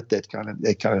can omit that kind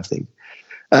of thing.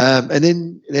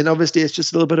 And then obviously it's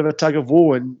just a little bit of a tug of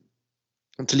war, and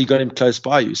until you got him close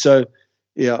by you. So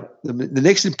yeah, the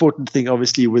next important thing,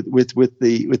 obviously, with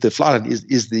the fly line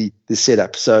is the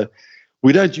setup. So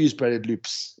we don't use braided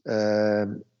loops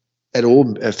at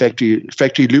all,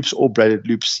 factory loops or braided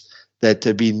loops that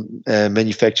have been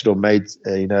manufactured or made,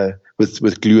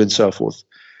 with glue and so forth.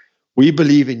 We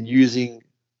believe in using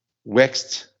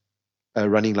waxed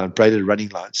running line, braided running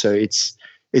line. So it's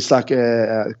like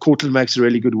Cortland makes a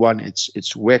really good one.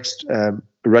 It's waxed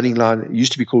running line. It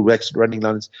used to be called waxed running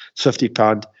line. It's 50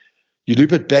 pound. You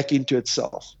loop it back into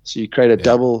itself. So you create a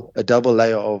double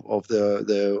layer of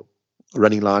the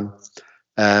running line.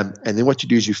 And then what you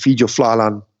do is you feed your fly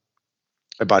line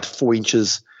about 4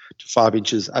 inches to 5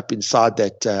 inches up inside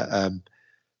that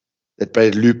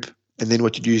braided loop. And then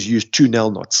what you do is use 2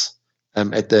 nail knots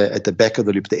at the back of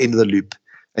the loop, the end of the loop,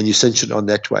 and you cinch it on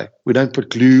that way. We don't put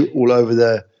glue all over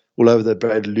the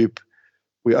braided loop.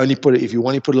 We only put it, if you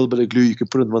want to put a little bit of glue, you can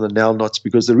put it on the nail knots,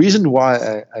 because the reason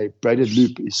why a braided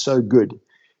loop is so good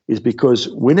is because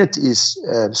when it is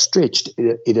stretched,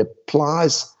 it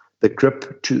applies the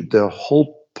grip to the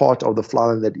whole part of the fly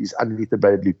line that is underneath the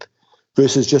braided loop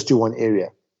versus just to one area.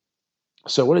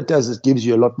 So what it does is it gives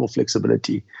you a lot more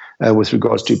flexibility with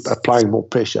regards to applying more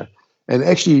pressure. And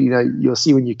actually, you'll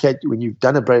see when you've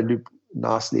done a braided loop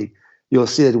nicely, you'll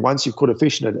see that once you've caught a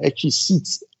fish in it, it actually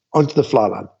seats onto the fly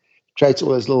line, creates all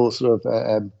those little sort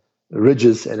of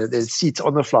ridges, and it seats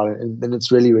on the fly line, and then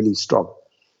it's really, really strong.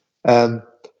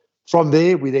 From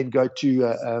there, we then go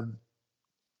to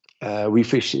we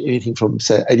fish anything from,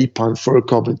 say, 80-pound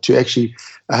fluorocarbon to actually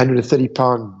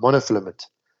 130-pound monofilament.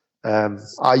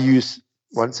 I use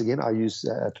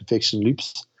Perfection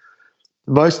loops.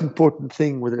 The most important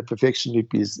thing with a Perfection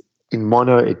loop is in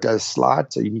mono, it does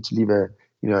slide, so you need to leave a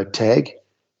tag.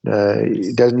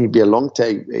 It doesn't need to be a long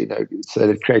tag, so that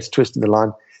it creates twist in the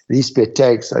line. It needs to be a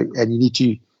tag, and you need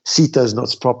to seat those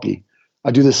knots properly.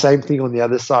 I do the same thing on the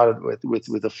other side with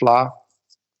the fly.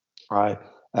 I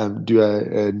do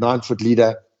a 9-foot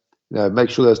leader. Make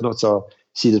sure those knots are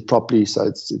seated properly, so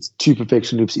it's 2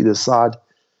 Perfection loops either side.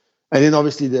 And then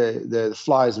obviously the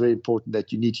fly is very important,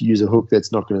 that you need to use a hook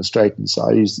that's not going to straighten. So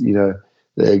I use the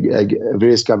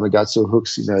various Gamakatsu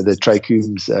hooks, the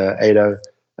Trachooms 8.0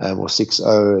 or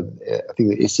 6.0, I think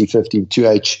the SC15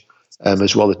 2H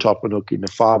as well, the top one hook in the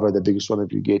 5.0, the biggest one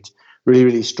that you get. Really,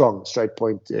 really strong, straight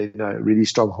point, really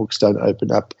strong hooks don't open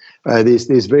up.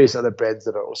 There's various other brands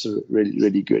that are also really,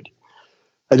 really good.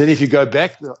 And then if you go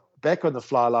back on the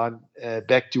fly line,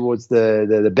 back towards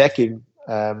the backing,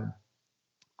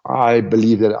 I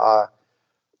believe that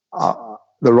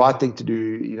the right thing to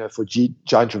do, for giant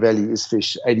trevally is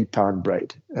fish 80-pound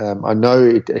braid. I know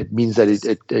it means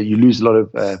that you lose a lot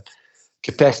of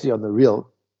capacity on the reel,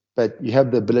 but you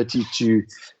have the ability to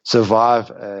survive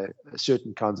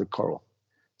certain kinds of coral.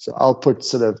 So I'll put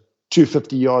sort of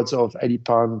 250 yards of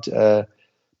 80-pound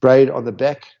braid on the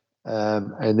back,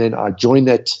 and then I join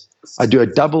that. I do I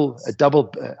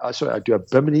do a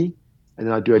bimini, and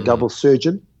then I do a double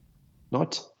surgeon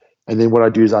knot. And then what I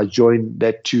do is I join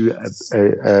that to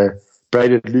a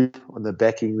braided loop on the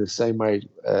backing the same way,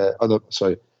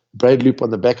 braided loop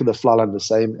on the back of the fly line the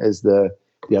same as the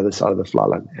other side of the fly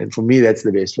line. And for me, that's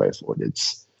the best way forward.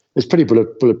 It's pretty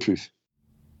bulletproof.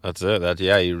 That's it.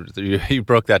 You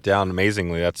broke that down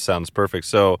amazingly. That sounds perfect.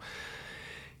 So,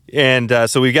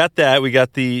 so we got that. We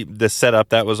got the setup.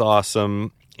 That was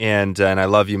awesome. And I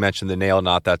love you mentioned the nail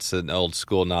knot. That's an old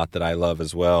school knot that I love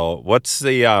as well. What's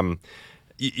the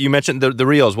you mentioned the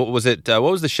reels. What was it? What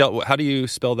was the Shelton? How do you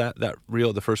spell that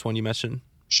reel? The first one you mentioned?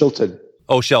 Shelton.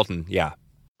 Oh, Shelton. Yeah.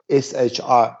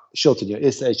 Shelton. Yeah.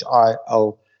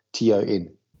 SHILTON.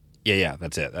 Yeah.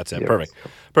 That's it. Yeah. Perfect.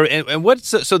 And what's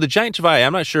so the giant trevally?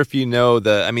 I'm not sure if you know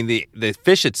the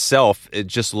fish itself. It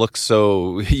just looks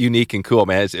so unique and cool,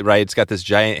 man. It's got this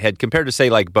giant head compared to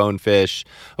say like bonefish.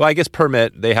 Well, I guess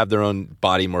permit, they have their own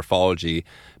body morphology.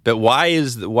 But why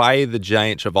the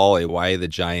giant trevally? Why the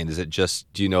giant? Is it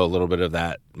just, do you know a little bit of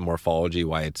that morphology?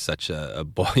 Why it's such a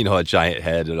giant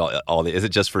head and all the? Is it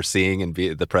just for seeing and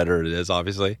be the predator it is,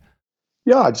 obviously?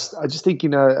 Yeah, I just think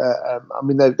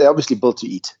they obviously built to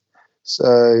eat, so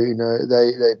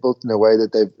they built in a way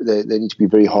that they need to be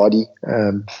very hardy.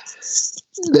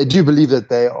 they do believe that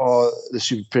they are the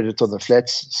super predator on the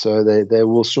flats, so they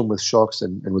will swim with sharks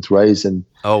and with rays. And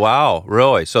oh wow,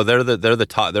 really? So they're the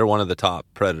top. They're one of the top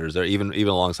predators. They're even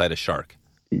alongside a shark.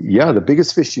 yeah, the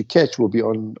biggest fish you catch will be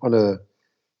on a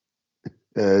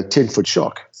 10-foot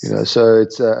shark. So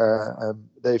it's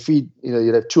they feed.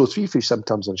 You have 2 or 3 fish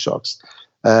sometimes on sharks.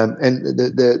 And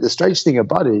the strange thing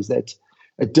about it is that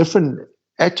at different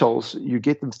atolls, you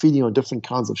get them feeding on different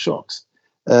kinds of sharks.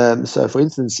 So, for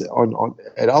instance,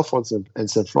 at Alphonse and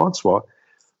Saint Francois,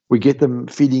 we get them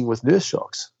feeding with nurse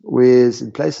sharks. Whereas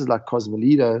in places like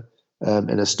Cosmolino and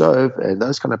Estove and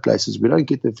those kind of places, we don't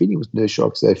get them feeding with nurse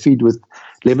sharks. They feed with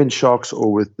lemon sharks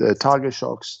or with tiger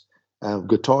sharks,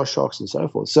 guitar sharks, and so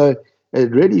forth. So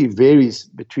it really varies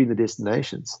between the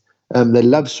destinations. They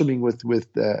love swimming with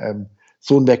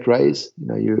thornback rays.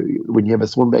 When you have a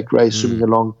thornback ray swimming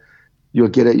along, you'll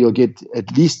get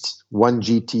at least one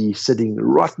GT sitting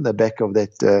right in the back of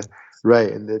that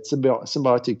ray, and it's a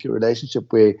symbiotic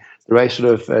relationship where the ray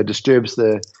sort of disturbs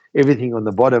everything on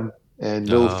the bottom, and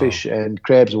little fish and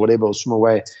crabs or whatever will swim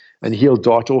away, and he'll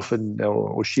dart off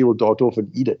or she will dart off and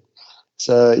eat it.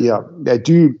 So yeah, they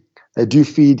do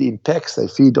feed in packs. They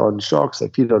feed on sharks. They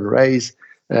feed on rays.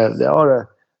 They are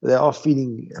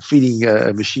feeding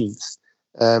machines.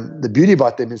 The beauty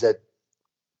about them is that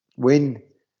when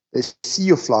they see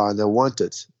your fly and they want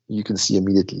it, you can see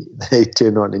immediately. They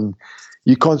turn on, and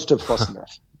you can't strip fast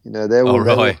enough. They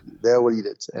will eat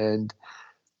it.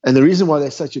 And the reason why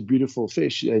they're such a beautiful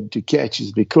fish to catch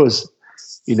is because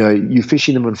you're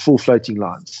fishing them on full floating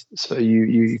lines. So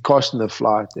you casting the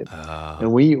fly at them,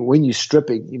 and when you're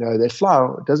stripping, that fly,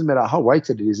 it doesn't matter how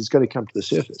weighted it is, it's going to come to the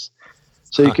surface.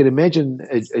 So you can imagine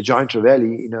a giant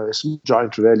trevally, a small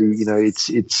giant trevally,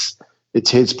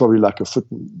 its head's probably like a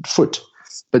foot.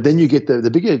 But then you get the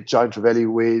bigger giant trevally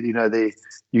where,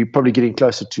 you're probably getting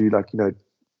closer to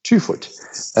 2 foot.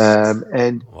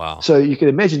 And wow. So you can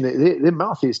imagine their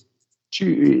mouth is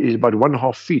about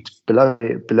 1.5 feet below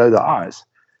the eyes.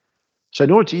 So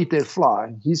in order to eat that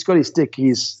fly, he's got to stick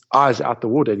his eyes out the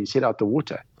water and his head out the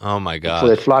water. Oh my God. For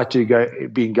that fly to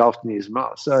be engulfed in his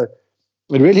mouth. So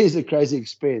it really is a crazy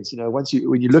experience. When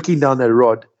you're looking down that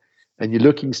rod and you're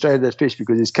looking straight at that fish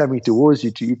because he's coming towards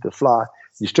you to eat the fly,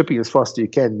 you're stripping as fast as you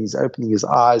can, and he's opening his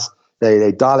eyes.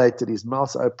 They dilated, his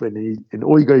mouth's open, and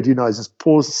all you got to do now is just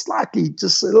pause slightly,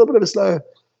 just a little bit of a slower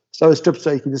strip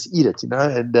so you can just eat it,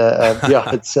 And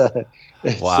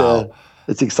wow.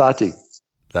 It's exciting.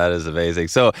 That is amazing.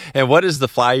 So, and what is the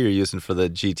fly you're using for the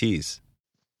GTs?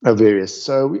 Various.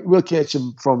 So we'll catch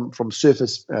them from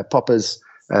surface poppers,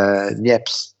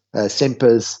 naps,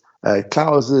 sempers,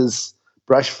 clouses,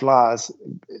 brush flies.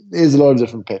 There's a lot of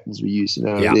different patterns we use.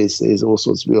 There's all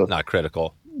sorts of not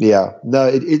critical. Yeah, no,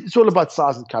 it's all about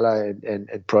size and color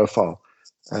and profile,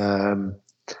 and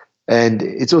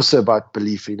it's also about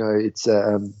belief. It's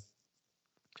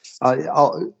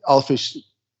I'll fish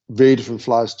very different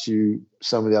flies to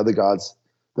some of the other guys.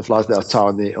 The flies that are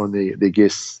tied on their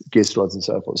guest rods and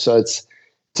so forth. So it's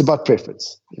about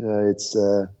preference. It's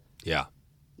yeah,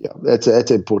 that's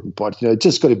an important part.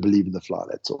 Just got to believe in the fly.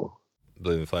 That's all.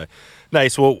 Believe in the fly.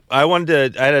 Nice. Well, I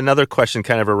had another question,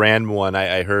 kind of a random one.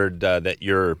 I heard that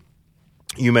you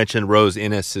mentioned Rose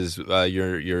Innes is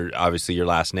your obviously your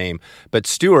last name, but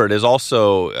Stewart is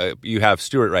also you have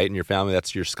Stewart, right, in your family.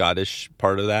 That's your Scottish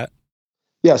part of that.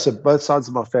 Yeah. So both sides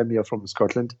of my family are from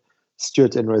Scotland,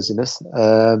 Stewart and Rose Innes.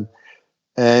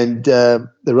 And the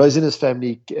Rose Innes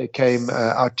family came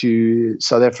out to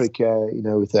South Africa,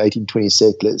 with the 1820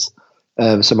 settlers.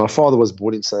 So my father was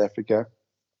born in South Africa.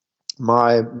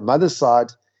 My mother's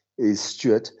side is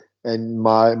Stewart, and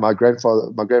my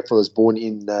grandfather was born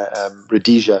in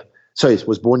Rhodesia. Sorry,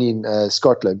 was born in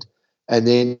Scotland, and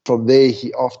then from there,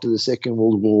 after the Second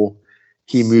World War,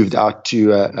 he moved out to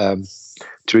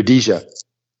Rhodesia,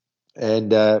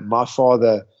 and my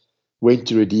father went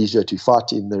to Rhodesia to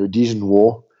fight in the Rhodesian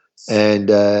War, and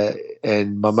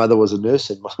my mother was a nurse,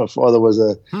 and my father was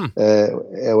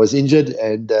was injured,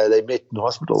 and they met in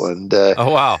hospital. And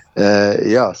oh wow,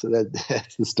 so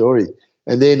that's the story.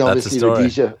 And then obviously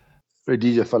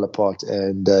Rhodesia fell apart,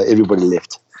 and everybody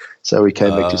left, so we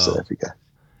came back to South Africa.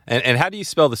 And how do you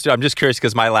spell the Stewart? I'm just curious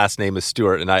because my last name is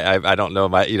Stewart, and I don't know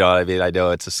I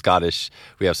know it's a Scottish.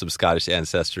 We have some Scottish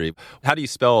ancestry. How do you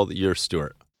spell your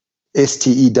Stewart?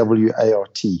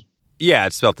 Stewart. Yeah,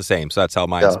 it's spelled the same, so that's how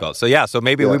mine's spelled. So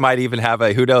maybe we might even have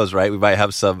who knows, right? We might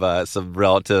have some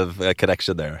relative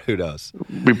connection there. Who knows?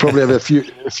 We probably have a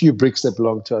few bricks that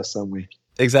belong to us somewhere.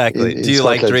 Exactly. Do you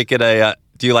like drinking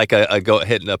do you like a go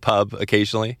hitting a pub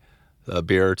occasionally, a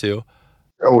beer or two?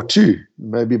 Or two,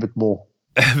 maybe a bit more.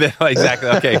 Exactly.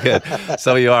 Okay, good.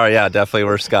 So you are, yeah, definitely.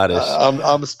 We're Scottish.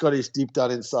 I'm Scottish deep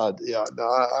down inside. Yeah, no,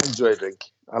 I enjoy drink.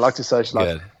 I like to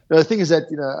socialize. Good. The thing is that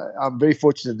I'm very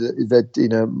fortunate that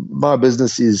my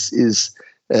business is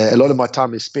a lot of my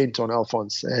time is spent on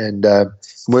Alphonse, and I'm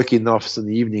working in the office in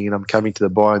the evening, and I'm coming to the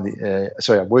bar.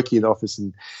 I'm working in the office,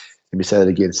 and let me say that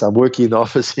again. So I'm working in the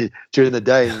office during the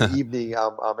day, and in the evening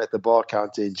I'm at the bar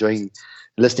counter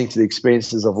listening to the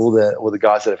experiences of all the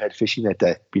guys that have been fishing that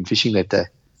day.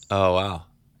 Oh, wow.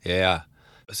 Yeah.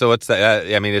 So what's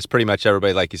that? I mean, it's pretty much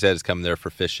everybody, like you said, is coming there for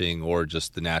fishing or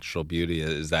just the natural beauty.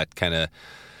 Is that kind of,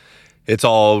 it's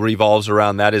all revolves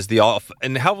around that.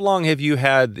 And how long have you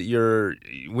had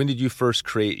when did you first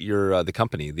create the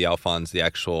company, the Alphonse, the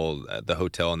actual, the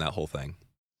hotel and that whole thing?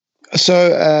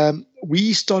 So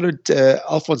we started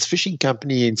Alphonse Fishing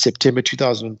Company in September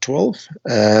 2012,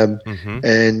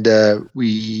 and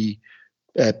we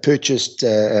purchased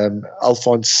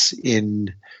Alphonse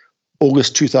in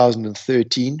August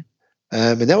 2013,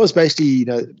 and that was basically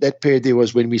that period there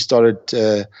was when we started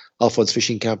Alphonse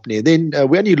Fishing Company. And then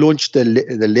we only launched the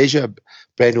leisure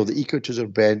brand or the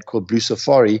ecotourism brand called Blue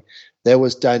Safari. That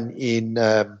was done in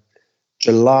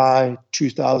July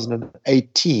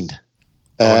 2018.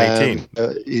 In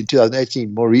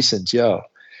 2018, more recent, yeah.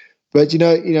 But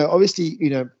obviously,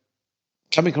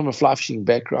 coming from a fly fishing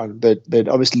background, but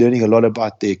obviously learning a lot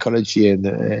about the ecology and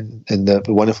the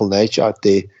wonderful nature out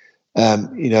there.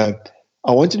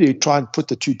 I wanted to try and put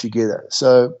the two together.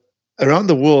 So around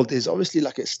the world, there's obviously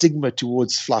like a stigma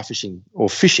towards fly fishing or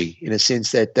fishing, in a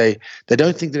sense that they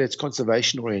don't think that it's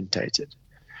conservation orientated.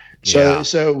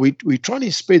 So we're trying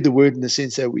to spread the word in the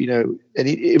sense that and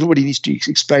everybody needs to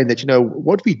explain that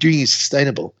what we're doing is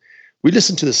sustainable. We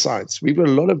listen to the science. We've got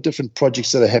a lot of different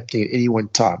projects that are happening at any one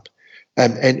time,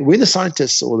 and when the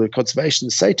scientists or the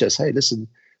conservationists say to us, "Hey, listen,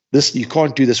 this you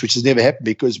can't do this," which has never happened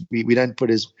because we don't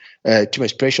put too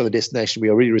much pressure on the destination. We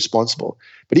are really responsible.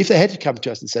 But if they had to come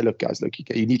to us and say, "Look, guys,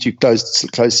 you need to close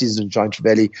seasons in Giant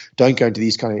Valley. Don't go into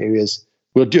these kind of areas,"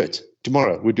 we'll do it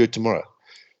tomorrow. We'll do it tomorrow.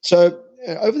 So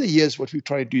over the years, what we've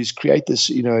tried to do is create this,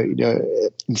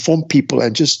 inform people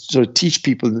and just sort of teach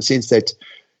people in the sense that,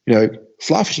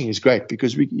 fly fishing is great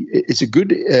because it's a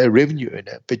good revenue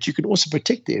earner, but you can also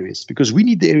protect the areas because we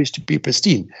need the areas to be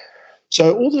pristine.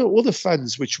 So all the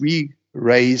funds which we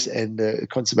raise and the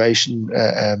conservation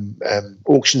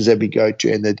auctions that we go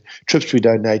to and the trips we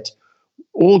donate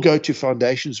all go to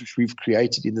foundations which we've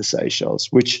created in the Seychelles,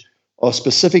 which are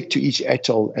specific to each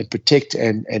atoll and protect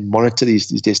and monitor these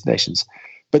destinations.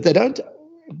 But they don't,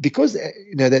 because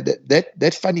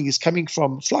that funding is coming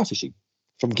from fly fishing,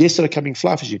 from guests that are coming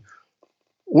fly fishing.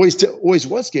 Always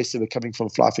was guests that are coming from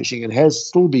fly fishing and has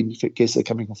still been guests that are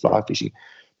coming from fly fishing.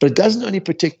 But it doesn't only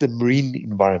protect the marine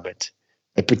environment,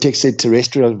 it protects the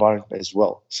terrestrial environment as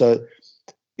well. So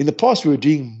in the past, we were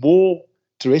doing more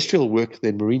terrestrial work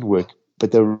than marine work,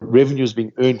 but the revenue is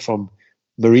being earned from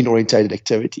marine-orientated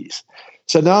activities.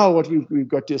 So now what we've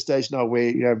got to a stage now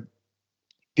where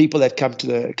people that come to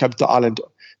the island,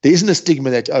 there isn't a stigma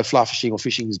that fly fishing or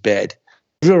fishing is bad.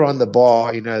 Everyone around the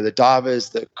bar, the divers,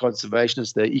 the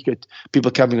conservationists, the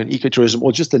people coming on ecotourism,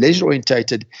 or just the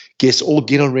leisure-orientated guests all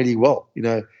get on really well.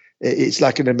 It's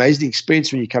like an amazing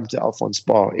experience when you come to Alphonse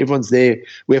Bar. Everyone's there.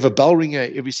 We have a bell ringer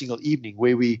every single evening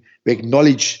where we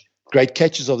acknowledge great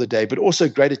catches of the day, but also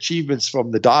great achievements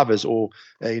from the divers. Or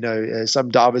some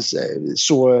divers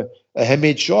saw a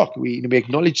hammerhead shark. We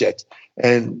acknowledge that,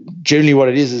 and generally what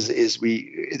it is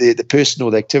the person or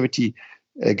the activity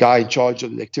guy in charge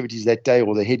of the activities that day,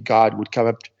 or the head guide, would come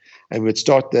up and would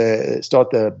start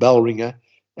the bell ringer,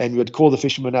 and would call the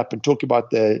fisherman up and talk about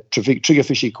the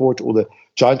triggerfish he caught, or the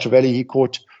giant trevally he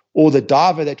caught, or the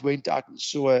diver that went out and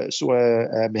saw a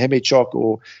hammerhead shark,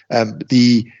 or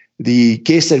the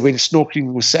guest that went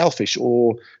snorkeling with sailfish,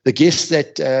 or the guest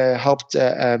that helped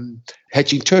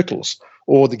hatching turtles,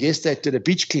 or the guest that did a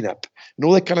beach cleanup, and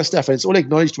all that kind of stuff. And it's all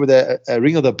acknowledged with a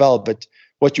ring of the bell. But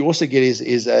what you also get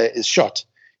is shot,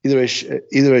 either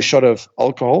a shot of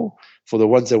alcohol for the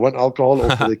ones that want alcohol,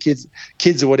 or for the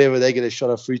kids or whatever, they get a shot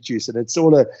of fruit juice. And it's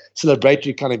all a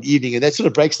celebratory kind of evening, and that sort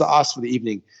of breaks the ice for the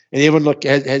evening. And everyone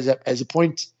has a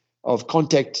point of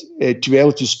contact to be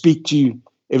able to speak to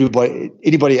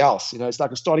anybody else. It's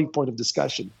like a starting point of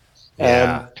discussion.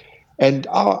 Yeah. And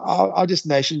our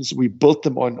destinations, we built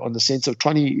them on the sense of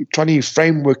trying to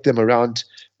framework them around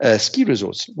ski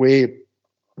resorts, where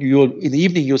in the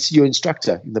evening you'll see your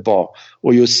instructor in the bar,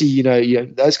 or you'll see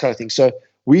those kind of things. So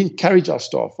we encourage our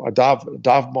staff, our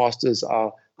dive masters,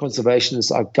 our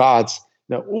conservationists, our guides,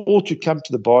 all to come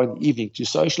to the bar in the evening to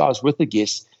socialize with the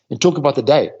guests and talk about the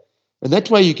day. And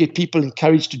that way you get people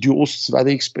encouraged to do all sorts of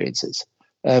other experiences.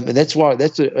 And that's why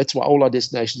all our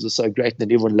destinations are so great and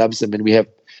everyone loves them. And we have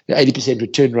 80%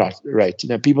 return rate.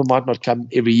 People might not come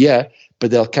every year,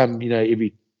 but they'll come,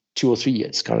 every 2 or 3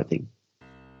 years kind of thing.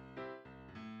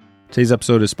 Today's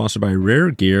episode is sponsored by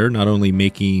Rare Gear, not only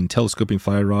making telescoping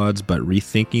fly rods, but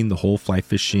rethinking the whole fly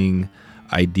fishing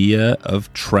idea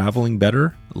of traveling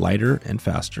better, lighter, and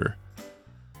faster.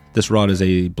 This rod is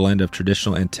a blend of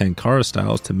traditional and Tenkara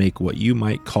styles to make what you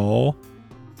might call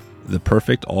the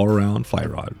perfect all-around fly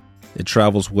rod. It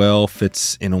travels well,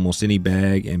 fits in almost any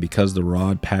bag, and because the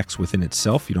rod packs within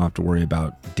itself, you don't have to worry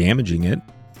about damaging it.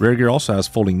 Rare Gear also has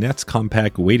folding nets,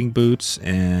 compact wading boots,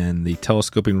 and the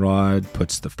telescoping rod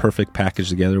puts the perfect package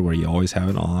together where you always have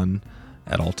it on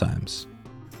at all times.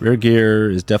 Rare Gear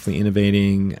is definitely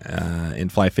innovating in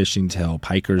fly fishing to help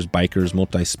hikers, bikers,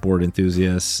 multi-sport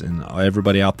enthusiasts, and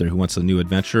everybody out there who wants a new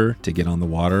adventure to get on the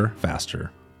water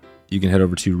faster. You can head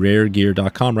over to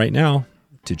raregear.com right now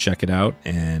to check it out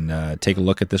and take a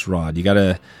look at this rod. You got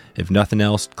to, if nothing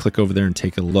else, click over there and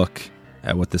take a look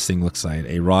at what this thing looks like.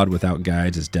 A rod without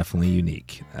guides is definitely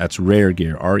unique. That's Rare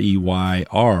Gear,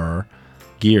 REYR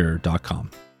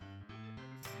gear.com.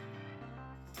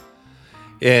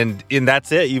 And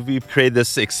that's it. You've created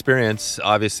this experience.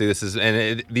 Obviously,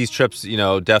 these trips,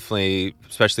 definitely,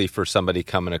 especially for somebody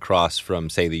coming across from,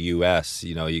 say, the U.S.,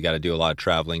 you got to do a lot of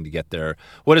traveling to get there.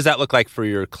 What does that look like for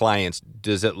your clients?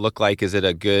 Is it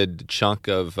a good chunk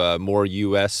of more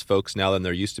U.S. folks now than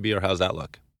there used to be, or how's that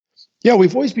look? Yeah,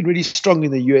 we've always been really strong in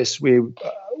the US, where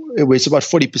it's about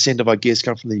 40% of our guests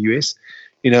come from the US,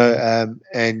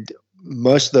 and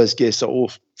most of those guests are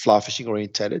all fly fishing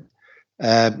orientated.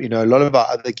 A lot of our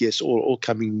other guests all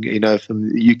coming, from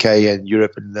the UK and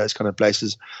Europe and those kind of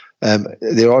places.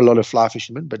 There are a lot of fly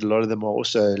fishermen, but a lot of them are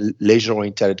also leisure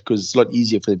orientated because it's a lot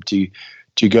easier for them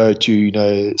to go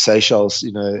to, Seychelles,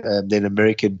 than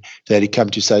American. They had to come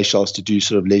to Seychelles to do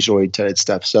sort of leisure orientated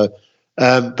stuff. So,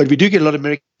 but we do get a lot of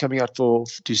Americans coming out to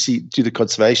do the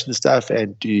conservation stuff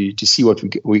and to see what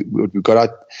we got out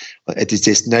at these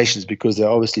destinations because they're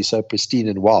obviously so pristine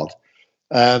and wild.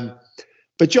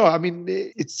 But yeah, I mean,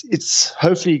 it's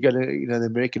hopefully going to, the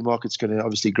American market's going to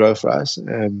obviously grow for us.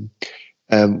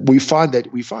 We find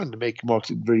the American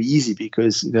market very easy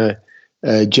because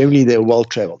generally they're well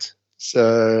traveled,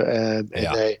 so and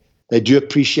they do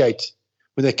appreciate.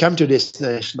 When they come to a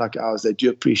destination like ours, they do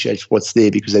appreciate what's there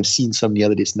because they've seen so many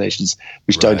other destinations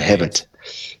which don't have it.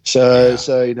 So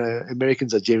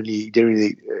Americans are generally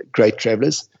great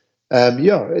travelers.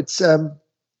 It's we're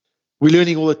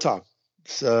learning all the time.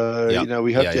 So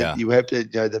we hope that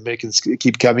the Americans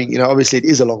keep coming. Obviously it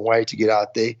is a long way to get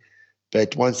out there,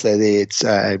 but once they're there, it's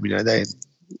they're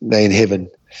in heaven.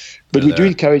 But we do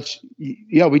encourage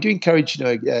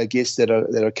guests that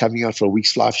are coming out for a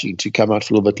week's fly fishing to come out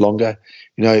for a little bit longer.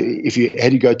 If you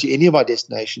had to go to any of our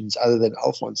destinations other than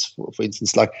Alphonse, for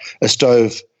instance, like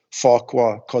Estove,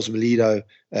 Farquhar, Cosmolino,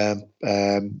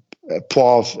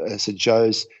 Poivre, St.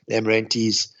 Joe's, the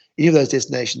Amarantes, any of those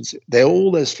destinations,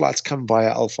 all those flights come via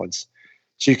Alphonse.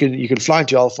 So you can fly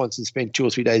into Alphonse and spend 2 or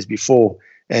 3 days before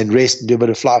and rest and do a bit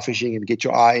of fly fishing and get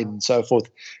your eye in and so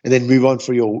forth, and then move on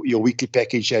for your weekly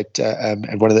package at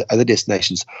one of the other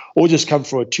destinations, or just come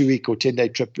for a 2-week or 10-day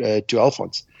trip to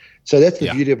Alphonse. So that's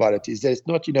the beauty about it, is that it's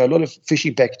not, a lot of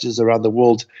fishing packages around the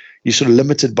world, you're sort of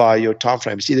limited by your time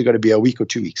frame. It's either got to be a week or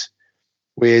 2 weeks,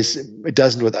 whereas it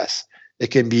doesn't with us. It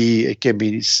can be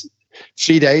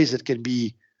 3 days. It can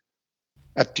be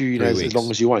up to as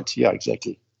long as you want. Yeah,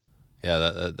 exactly. Yeah,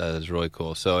 that is really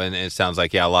cool. So, and it sounds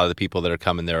like, a lot of the people that are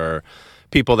coming there are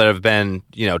people that have been,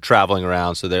 traveling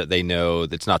around, so they know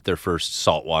it's not their first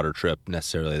saltwater trip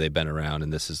necessarily. They've been around,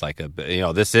 and this is like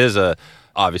this is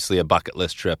obviously a bucket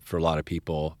list trip for a lot of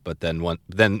people. But then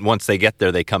once they get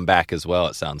there, they come back as well.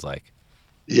 It sounds like.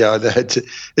 Yeah,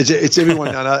 it's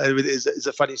everyone. It's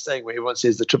a funny saying where everyone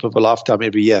says the trip of a lifetime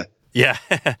every year. Yeah,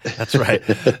 that's right.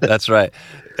 That's right.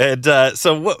 And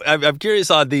so I'm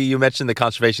curious on you mentioned the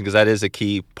conservation, because that is a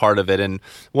key part of it. And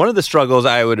one of the struggles,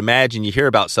 I would imagine, you hear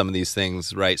about some of these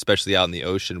things, right, especially out in the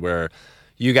ocean, where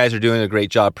you guys are doing a great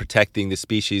job protecting the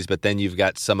species, but then you've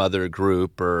got some other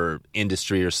group or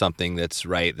industry or something that's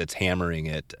hammering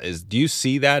it. Do you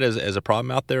see that as a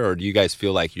problem out there, or do you guys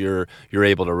feel like you're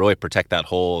able to really protect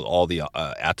all the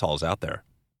atolls out there?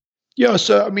 Yeah,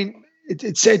 so I mean,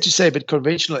 it's sad to say, but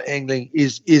conventional angling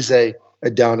is a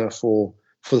downer for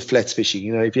the flats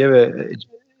fishing. If you have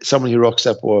someone who rocks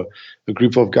up, or a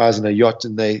group of guys in a yacht,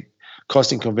 and they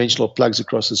casting conventional plugs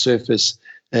across the surface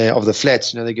of the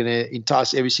flats, they're going to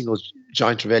entice every single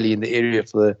giant trevally in the area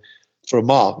for a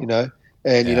mile.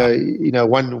 And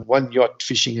one yacht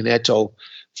fishing an atoll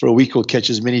for a week will catch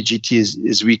as many GT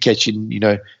as we catch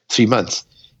in 3 months.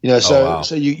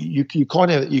 So you can't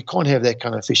have that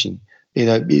kind of fishing.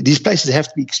 These places have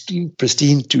to be extremely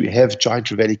pristine to have giant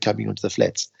trevally coming onto the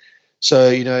flats.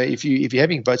 So if you're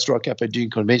having boats rock up and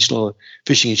doing conventional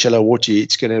fishing in shallow water,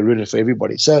 it's going to ruin it for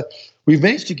everybody. So we've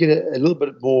managed to get a little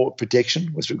bit more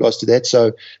protection with regards to that.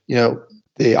 So the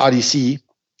IDC,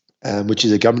 which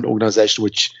is a government organization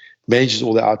which manages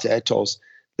all the outer atolls,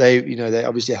 they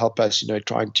obviously help us,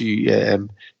 trying to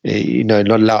not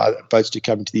allow boats to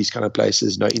come into these kind of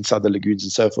places, inside the lagoons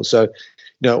and so forth. So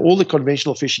all the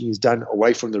conventional fishing is done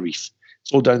away from the reef.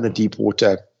 It's all done in the deep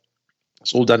water.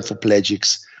 It's all done for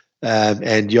pelagics. So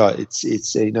Gotcha.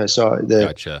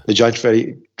 the giant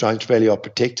trevally are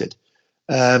protected.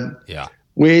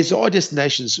 Whereas there are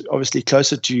destinations obviously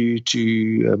closer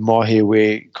to Mahe,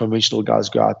 where conventional guys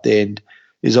go out there, and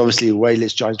there's obviously way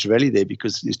less giant trevally there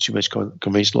because there's too much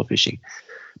conventional fishing.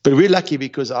 But we're lucky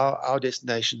because our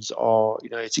destinations are,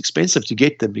 it's expensive to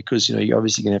get them because, you're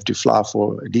obviously going to have to fly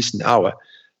for a decent hour.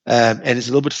 And it's a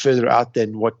little bit further out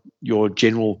than what your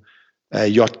general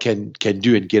yacht can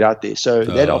do and get out there. So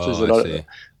that offers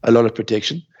a lot of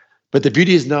protection. But the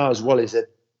beauty is now as well is that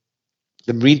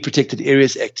the Marine Protected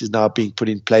Areas Act is now being put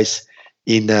in place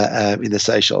in the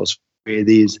Seychelles, where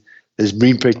there's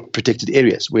marine protected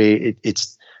areas where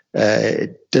it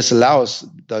disallows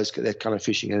that kind of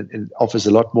fishing and offers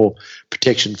a lot more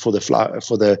protection for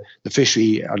the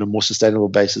fishery on a more sustainable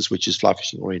basis, which is fly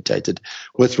fishing orientated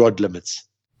with rod limits.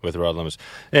 With rod limits.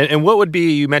 And what would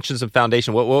be, you mentioned some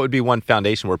foundation, what would be one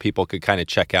foundation where people could kind of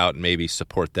check out and maybe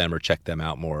support them or check them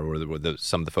out more, or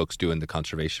some of the folks doing the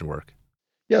conservation work?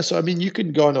 Yeah, so you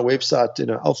can go on a website,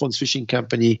 Alphonse Fishing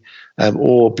Company,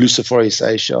 or Blue Safari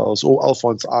Seychelles, or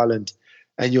Alphonse Island,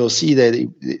 and you'll see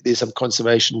that there's some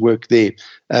conservation work there.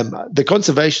 The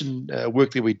conservation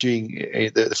work that we're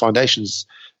doing, the foundations,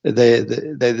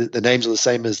 the names are the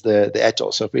same as the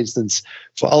atoll. So, for instance,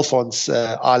 for Alphonse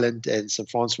Island and St.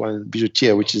 Francois and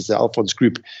Bijoutier, which is the Alphonse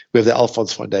group, we have the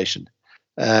Alphonse Foundation.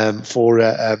 For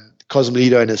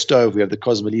Cosmolido and Estove, we have the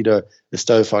Cosmolido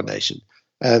Estove Foundation.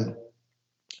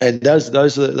 And those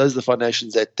are the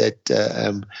foundations that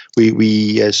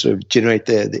we sort of generate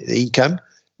the income,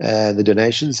 the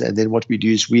donations, and then what we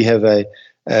do is we have a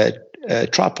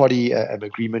tri-party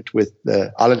agreement with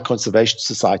the Island Conservation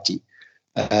Society,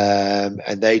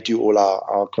 and they do all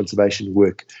our conservation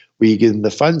work. We give them the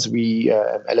funds, we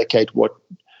allocate what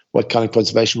kind of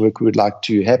conservation work we would like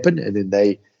to happen, and then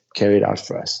they carry it out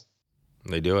for us.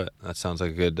 They do it. That sounds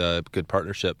like a good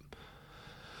partnership.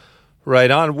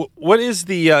 Right on. What is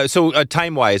the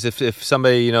time-wise? If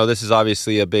somebody, this is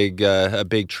obviously a big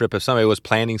trip. If somebody was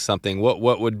planning something,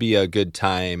 what would be a good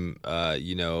time?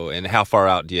 And how far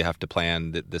out do you have to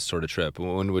plan this sort of trip?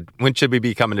 When should we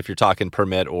be coming? If you're talking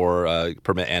permit and or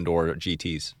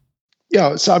GTs?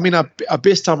 Yeah, so our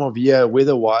best time of year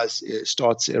weather-wise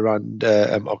starts around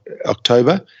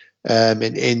October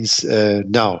and ends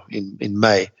now in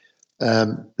May.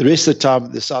 The rest of the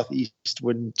time, the southeast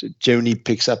wind generally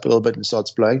picks up a little bit and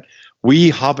starts blowing. We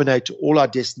hibernate all our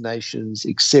destinations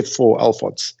except for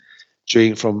Alphonse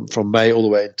from May all the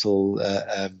way until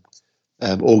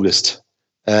August.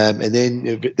 And then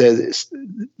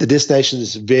the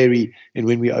destinations vary in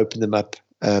when we open them up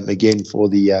again for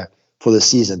the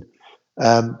season.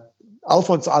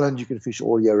 Alphonse Island you can fish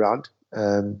all year round.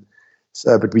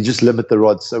 But we just limit the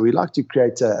rods. So we like to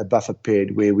create a buffer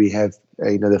period where we have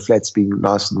the flats being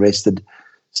nice and rested,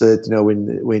 so that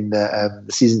when the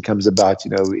season comes about,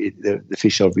 the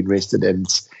fish have been rested, and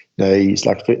it's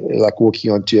like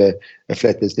walking onto a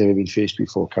flat that's never been fished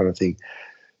before, kind of thing.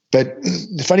 But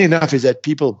funny enough is that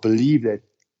people believe that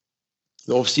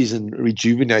the off season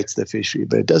rejuvenates the fishery,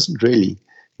 but it doesn't really.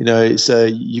 So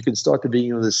you can start the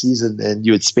beginning of the season and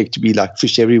you expect to be like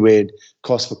fish everywhere and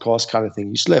cast for cast kind of thing.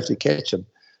 You still have to catch them.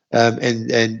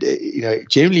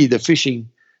 Generally the fishing,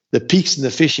 the peaks in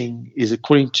the fishing is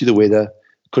according to the weather,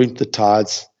 according to the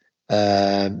tides.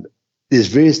 There's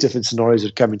various different scenarios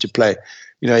that come into play.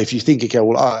 If you think,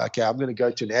 I'm going to go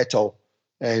to an atoll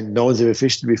and no one's ever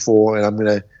fished it before and I'm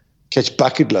going to catch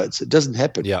bucket loads. It doesn't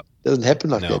happen. Yeah. It doesn't happen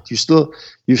like that.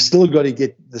 You've still got to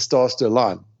get the stars to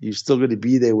align. You've still got to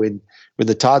be there when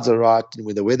the tides are right and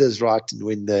when the weather's right and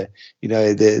when the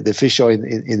fish are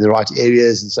in the right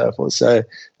areas and so forth. So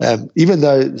even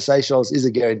though the Seychelles is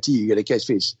a guarantee you're going to catch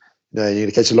fish, you're going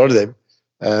to catch a lot of them.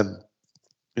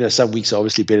 Some weeks are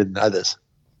obviously better than others.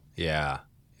 Yeah.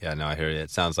 Yeah, no, I hear you.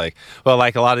 It sounds like a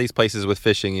lot of these places with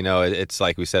fishing, it's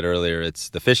like we said earlier, it's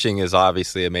the fishing is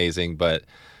obviously amazing, but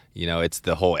it's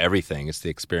the whole everything. It's the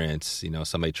experience.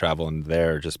 Somebody traveling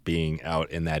there, just being out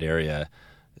in that area,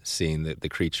 seeing the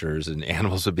creatures and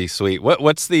animals would be sweet.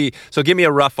 So give me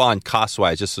a rough on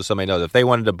cost-wise, just so somebody knows. If they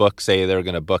wanted to book, say they're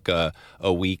going to book a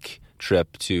week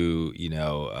trip to,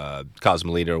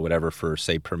 Cosmolita or whatever for,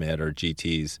 say, permit or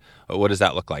GTs, what does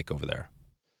that look like over there?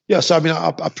 Yeah, so I mean,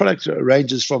 our product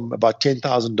ranges from about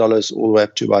 $10,000 all the way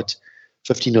up to about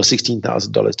 $15,000 or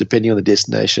 $16,000, depending on the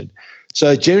destination.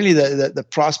 So generally, the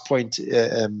price point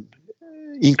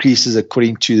increases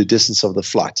according to the distance of the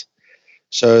flight.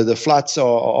 So the flights are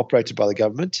operated by the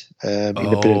government,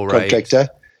 independent contractor,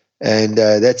 and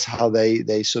that's how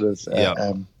they sort of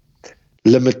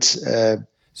limit.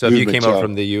 So if you came over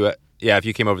from the U.S., if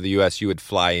you came over the U.S., you would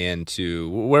fly into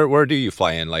where do you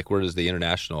fly in? Like, where does the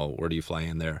international? Where do you fly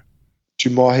in there? To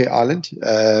Mahe Island,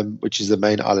 which is the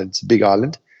main island. It's a big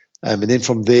island, and then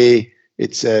from there,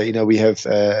 it's we have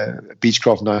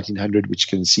Beechcraft 1900, which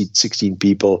can seat 16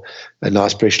 people, a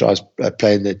nice pressurized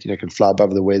plane that can fly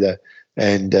above the weather.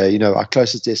 And our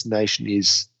closest destination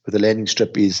is with the landing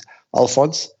strip is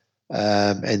Alphonse,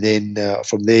 and then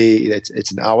from there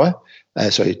it's an hour.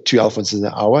 2 Alphonse is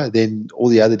an hour. Then all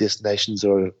the other destinations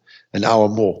are an hour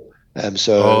more.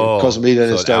 Cosmolita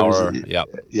and Estove,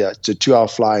 it's a 2-hour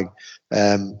flying.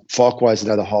 Farquhar is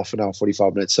another half an hour,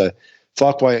 45 minutes. So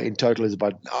Farquhar in total is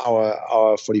about an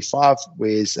hour 45,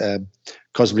 whereas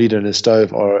Cosmolita and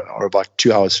Estove are about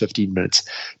 2 hours 15 minutes.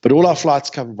 But all our flights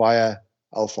come via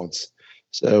Alphonse.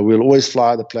 So we'll always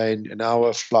fly the plane, an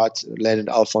hour flight, land in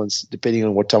Alphonse, depending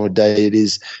on what time of day it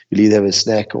is. You'll either have a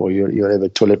snack or you'll have a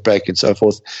toilet break and so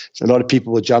forth. So a lot of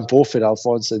people will jump off at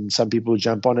Alphonse, and some people will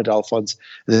jump on at Alphonse,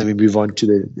 and then we move on to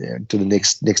the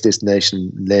next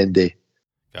destination and land there.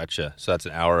 Gotcha. So that's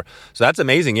an hour. So that's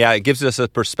amazing. Yeah, it gives us a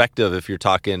perspective if you're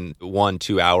talking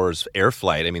 1-2 hours air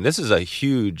flight. I mean, this is a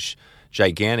huge,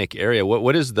 gigantic area.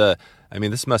 What is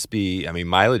this must be,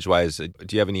 mileage-wise, do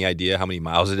you have any idea how many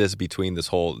miles it is between this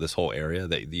whole area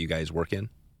that you guys work in?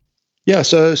 Yeah,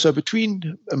 so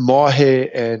between Mahe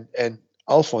and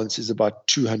Alphonse is about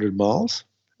 200 miles,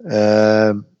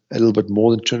 a little bit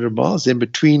more than 200 miles. Then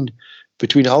between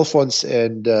Alphonse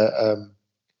and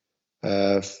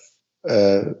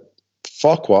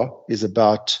Farquhar is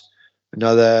about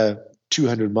another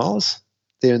 200 miles,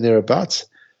 there and thereabouts.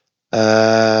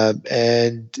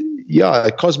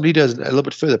 Cosmolita is a little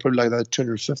bit further, probably like another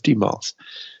 250 miles.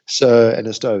 So, and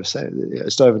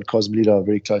Estove and Cosmolita are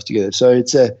very close together. So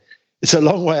it's a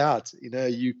long way out.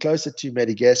 You're closer to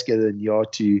Madagascar than you are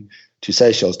to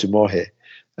Seychelles, to Mahe.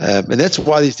 And that's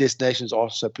why these destinations are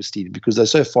so pristine, because they're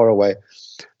so far away,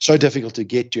 so difficult to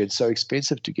get to, and so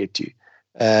expensive to get to.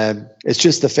 It's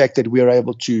just the fact that we are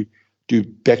able to do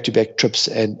back-to-back trips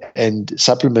and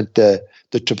supplement the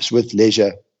trips with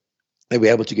leisure, and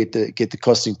we're able to get the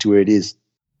costing to where it is.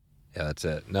 Yeah, that's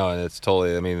it. No, and it's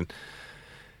totally,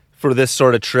 for this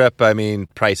sort of trip,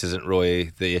 price isn't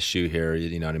really the issue here.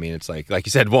 You know what I mean? It's like you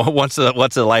said, once a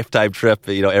lifetime trip,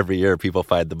 every year people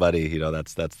find the money,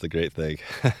 that's the great thing.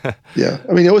 Yeah.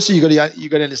 Also you got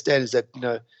to understand is that,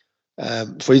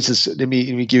 for instance, let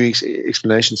me give you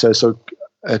explanation. So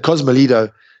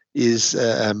Cosmolita is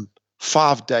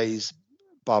 5 days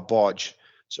by barge.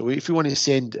 So if you want to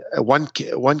send one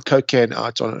Coke can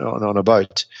out on a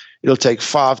boat, it'll take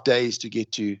 5 days to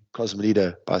get to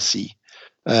Cosmolita by sea.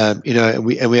 And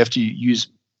we have to use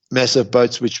massive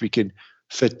boats which we can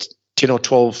fit 10 or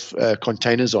 12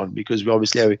 containers on, because we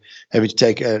obviously having to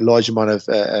take a large amount of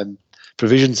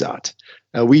provisions out.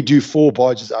 We do 4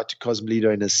 barges out to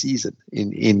Cosmolita in a season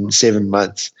in 7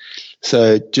 months.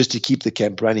 So just to keep the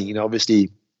camp running, obviously,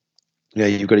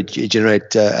 you've got to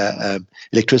generate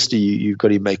electricity. You've got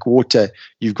to make water.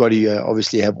 You've got to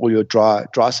obviously have all your dry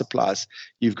supplies.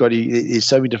 You've got to. There's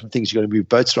so many different things. You've got to move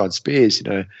boats around, spares.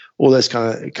 All those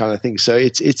kind of things. So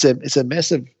it's a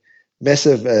massive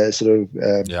sort of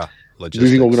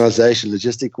moving organization,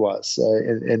 logistic wise. So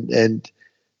and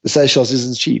the Seychelles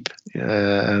isn't cheap. It's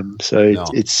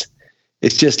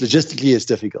just logistically it's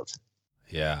difficult.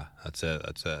 Yeah, that's it.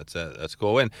 That's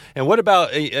cool. And what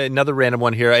about another random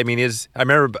one here? I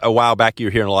remember a while back you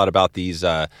were hearing a lot about these,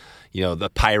 the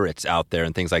pirates out there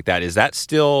and things like that. Is that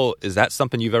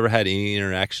something you've ever had any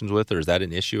interactions with, or is that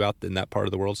an issue out in that part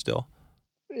of the world still?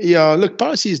 Yeah, look,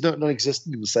 piracy is not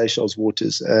existing in the Seychelles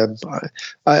waters.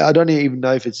 I don't even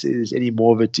know if there's any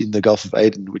more of it in the Gulf of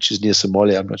Aden, which is near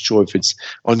Somalia. I'm not sure if it's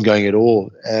ongoing at all.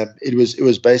 It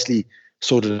was basically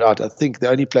sorted it out. I think the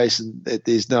only place that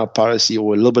there's now piracy,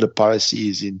 or a little bit of piracy,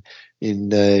 is in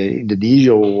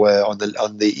Indonesia, or on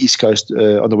the east coast,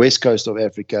 on the west coast of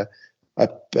Africa,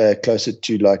 up closer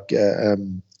to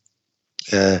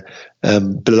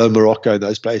below Morocco,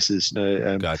 those places.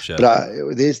 Gotcha. But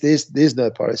there's no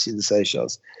piracy in the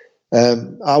Seychelles.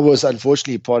 I was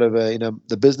unfortunately part of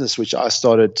the business which I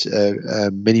started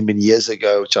many years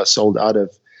ago, which I sold out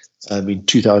of in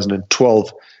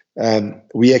 2012.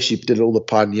 We actually did all the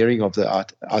pioneering of the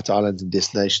outer islands and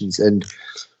destinations, and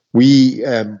we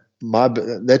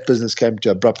that business came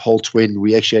to abrupt halt when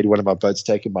we actually had one of our boats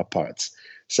taken by pirates.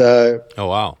 So, oh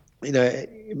wow,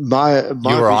 my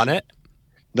you were on it?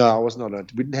 No, I was not on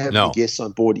it. We didn't have the guests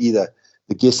on board either.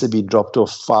 The guests had been dropped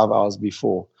off 5 hours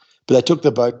before. But they took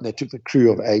the boat and they took the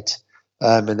crew of 8,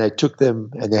 and they took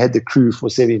them and they had the crew for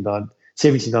 79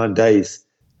 days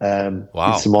in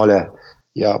Somalia.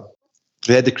 Yeah.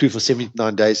 They had the crew for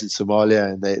 79 days in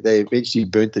Somalia, and they eventually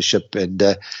burnt the ship, and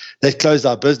they closed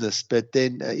our business. But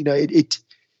then,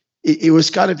 it was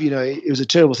kind of, it was a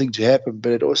terrible thing to happen,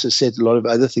 but it also set a lot of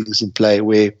other things in play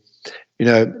where,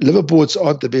 liveaboards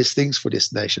aren't the best things for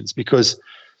destinations because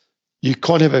you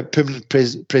can't have a permanent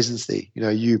presence there.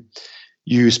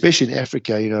 You especially in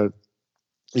Africa,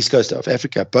 east coast of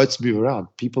Africa, boats move around.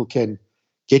 People can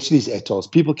get to these atolls.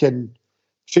 People can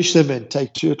fish them and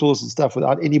take turtles and stuff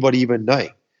without anybody even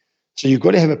knowing. So you've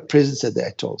got to have a presence at the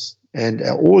atolls and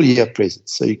all year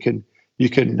presence. So you can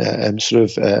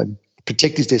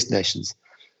protect these destinations.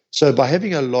 So by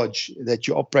having a lodge that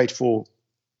you operate for,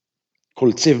 call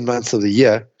it 7 months of the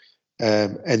year,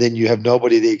 and then you have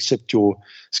nobody there except your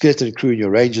skeleton crew and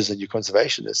your rangers and your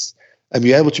conservationists, and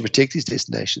you're able to protect these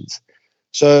destinations.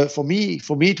 So for me,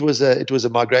 it was a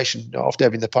migration after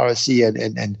having the piracy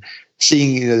and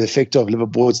seeing the effect of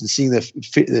liveaboards and seeing the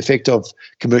effect of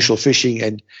commercial fishing,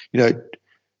 and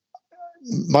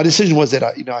my decision was that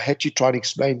I had to try and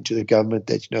explain to the government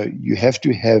that you have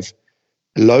to have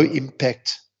low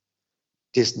impact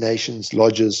destinations,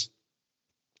 lodges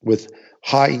with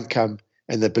high income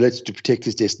and the ability to protect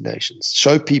these destinations.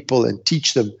 Show people and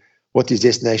teach them what these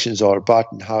destinations are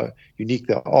about and how unique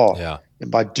they are. Yeah.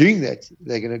 And by doing that,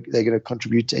 they're gonna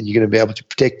contribute, and you're gonna be able to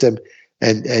protect them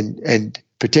and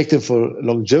protect them for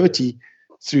longevity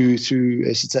through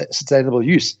sustainable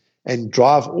use, and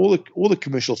drive all the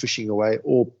commercial fishing away,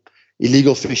 or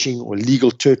illegal fishing, or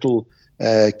illegal turtle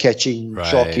catching,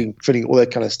 sharking, finning, all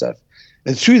that kind of stuff.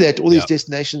 And through that, all these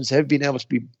destinations have been able to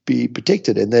be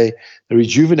protected, and they're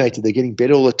rejuvenated. They're getting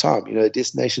better all the time.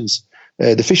 Destinations,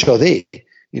 the fish are there.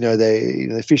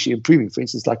 The fish are improving. For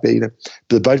instance, like the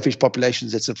bonefish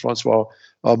populations at St. Francois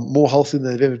are more healthy than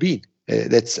they've ever been.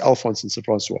 That's Alphonse and St.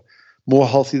 Francois, more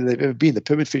healthy than they've ever been. The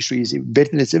permit fishery is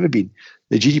better than it's ever been.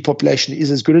 The GT population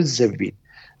is as good as it's ever been.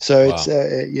 So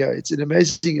it's an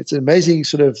amazing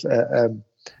sort of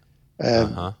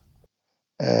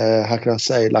how can I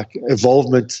say, like,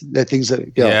 evolvement, that things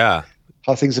that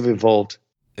how things have evolved.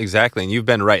 Exactly. And you've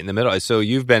been right in the middle. So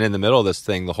you've been in the middle of this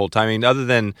thing the whole time. I mean, other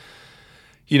than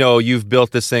you've built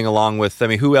this thing along with,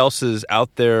 who else is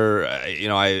out there?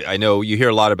 I know you hear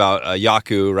a lot about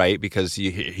Yaku, right? Because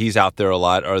he's out there a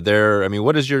lot. Are there,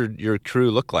 what does your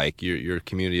crew look like? Your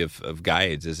community of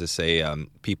guides? Is this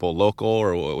people local,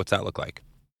 or what's that look like?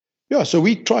 Yeah, so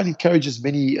we try and encourage as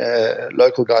many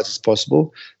local guides as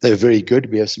possible. They're very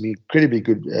good. We have some incredibly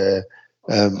good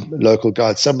local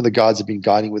guides. Some of the guides have been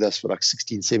guiding with us for like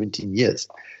 16, 17 years.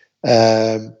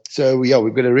 So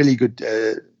we've got a really good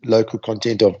local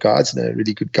content of guides, and they're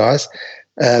really good guys.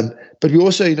 But we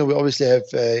also, we obviously have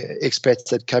expats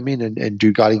that come in and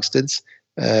do guiding stints.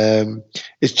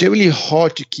 It's generally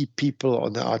hard to keep people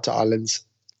on the outer islands.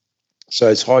 So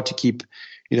it's hard to keep,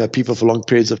 people for long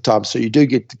periods of time. So you do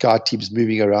get the guide teams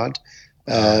moving around.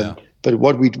 But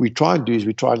what we try and do is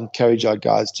we try and encourage our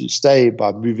guys to stay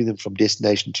by moving them from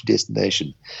destination to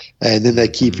destination. And then they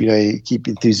keep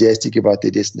enthusiastic about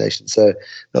their destination. So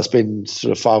they'll spend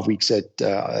sort of 5 weeks at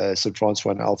St.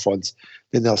 Francois and Alphonse.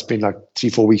 Then they'll spend like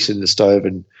 3-4 weeks in the Stove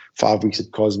and 5 weeks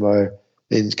at Cosmo.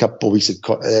 Then a couple of weeks at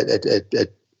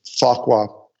Farquhar.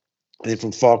 And then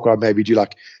from Farquhar, maybe do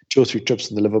like 2 or 3 trips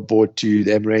on the liveaboard to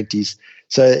the Amarantes.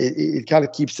 So it kind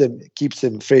of keeps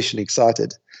them fresh and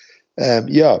excited.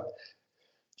 Yaku,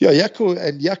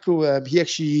 he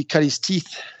actually cut his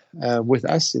teeth with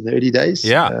us in the early days.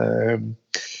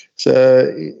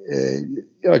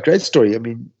 Great story.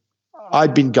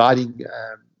 I'd been guiding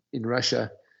in Russia,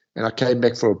 and I came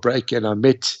back for a break, and I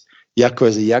met Yaku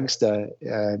as a youngster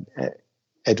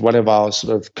at one of our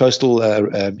sort of coastal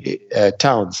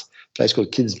towns, a place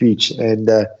called Kids Beach, and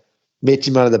met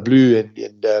him out of the blue,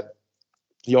 and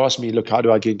he asked me, look, how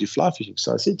do I get into fly fishing?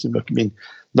 So I said to him, look, the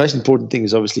most important thing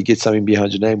is obviously get something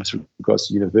behind your name with regards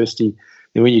to university.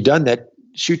 And when you've done that,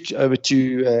 shoot over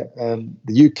to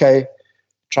the UK,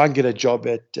 try and get a job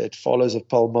at Follows of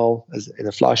Pall Mall in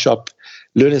a fly shop,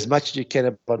 learn as much as you can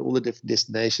about all the different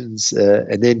destinations.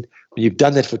 And then when you've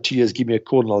done that for 2 years, give me a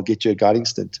call and I'll get you a guiding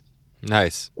stint.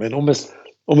 Nice. And almost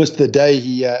the day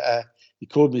he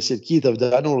called me and said, Keith, I've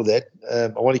done all of that.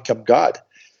 I want to come guide.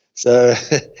 So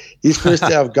his first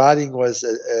day of guiding was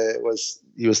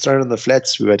he was thrown on the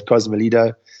flats. We were at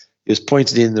Cosmolito. He was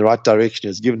pointed in the right direction. He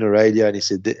was given a radio, and he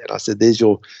said, and I said, there's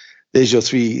your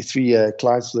three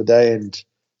clients for the day, and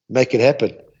make it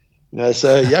happen.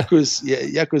 So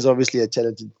Jaco's obviously a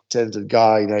talented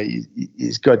guy.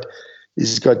 He's got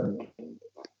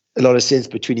a lot of sense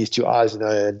between his two eyes.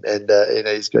 And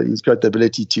he's got the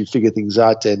ability to figure things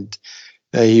out. And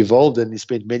he evolved, and he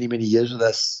spent many years with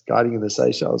us guiding in the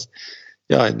Seychelles.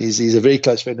 Yeah, and he's a very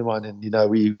close friend of mine, and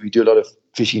we do a lot of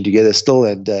fishing together still.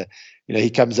 And he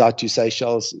comes out to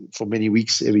Seychelles for many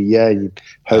weeks every year, and he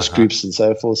hosts groups and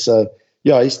so forth. So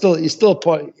yeah, he's still a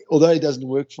part. Although he doesn't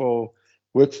work for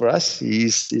us,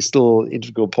 he's still an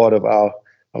integral part of our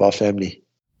family.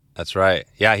 That's right.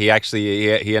 Yeah, he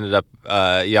actually he ended up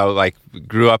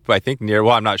grew up, I think, near.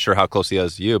 Well, I'm not sure how close he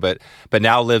is to you, but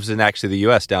now lives in actually the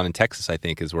U.S. down in Texas. I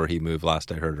think is where he moved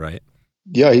last I heard. Right.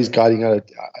 Yeah, he's guiding out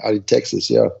in Texas.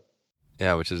 Yeah.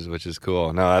 Yeah, which is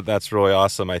cool. No, that's really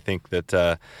awesome. I think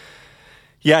that.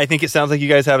 I think it sounds like you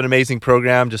guys have an amazing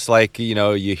program. Just like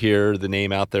you hear the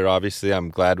name out there. Obviously, I'm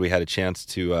glad we had a chance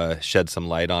to shed some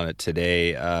light on it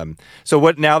today. So,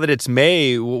 now that it's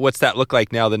May, what's that look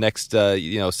like now? The next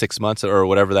 6 months or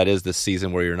whatever that is this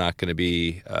season, where you're not going to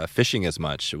be fishing as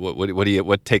much.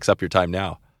 What takes up your time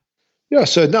now? Yeah,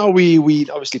 so now we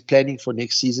obviously planning for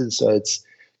next season. So it's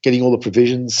getting all the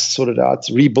provisions sorted out,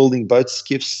 rebuilding boats,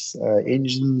 skiffs,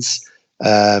 engines,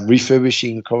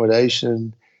 refurbishing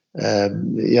accommodation.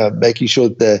 Making sure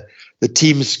that the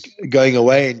team's going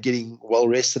away and getting well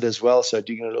rested as well. So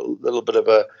doing a little bit of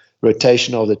a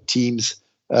rotation of the teams.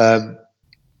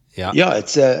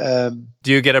 It's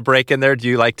do you get a break in there? Do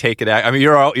you take it out? I mean,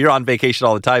 you're on vacation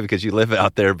all the time because you live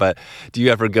out there, but do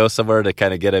you ever go somewhere to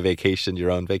kind of get a vacation, your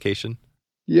own vacation?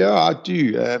 Yeah, I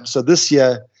do. So this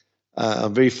year,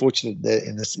 I'm very fortunate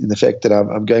in the fact that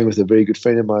I'm going with a very good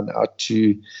friend of mine out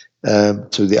to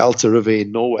the Alta River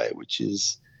in Norway, which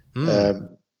is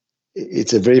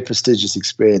it's a very prestigious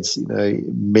experience.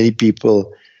 Many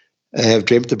people have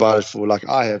dreamt about it for, like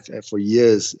I have for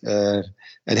years, and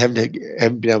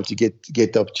haven't been able to get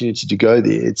the opportunity to go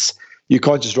there. You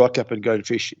can't just rock up and go and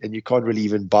fish, and you can't really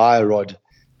even buy a rod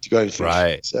to go and fish.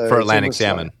 Right. So for Atlantic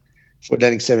salmon. For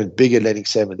Atlantic salmon, big Atlantic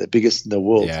salmon, the biggest in the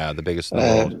world. Yeah, the biggest in the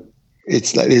world.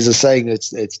 It's like there's a saying,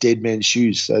 it's dead man's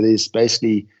shoes. So there's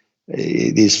basically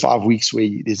there's 5 weeks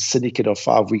there's a syndicate of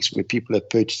 5 weeks where people have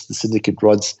purchased the syndicate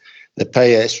rods. They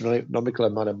pay an astronomical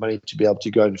amount of money to be able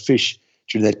to go and fish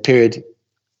during that period.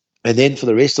 And then for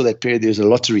the rest of that period, there's a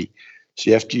lottery. So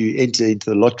you have to enter into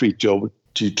the lottery job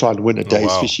to try and win a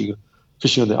day's fishing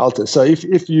on the Alta. So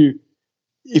if you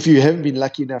haven't been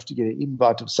lucky enough to get an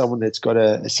invite of someone that's got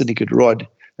a syndicate rod,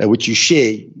 which you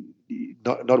share,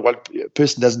 not one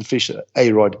person doesn't fish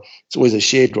a rod. It's always a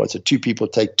shared rod. So two people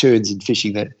take turns in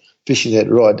fishing that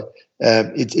rod.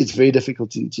 It's very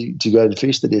difficult to go and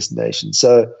fish the destination.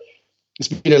 So it's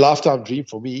been a lifetime dream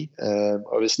for me,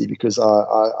 obviously, because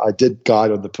I did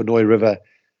guide on the Pinoy River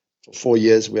for 4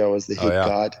 years, where I was the head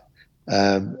guide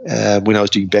when I was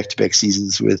doing back-to-back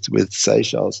seasons with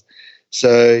Seychelles.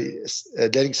 So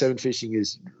Atlantic salmon fishing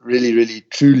is really, really,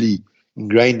 truly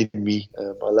ingrained in me.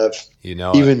 I love,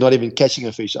 not even catching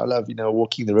a fish. I love,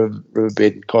 walking the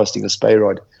riverbed and casting a spey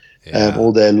rod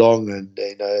all day long. And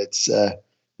it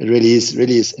really is.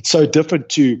 It's so different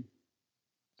to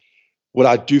what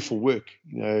I do for work.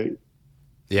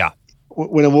 Yeah.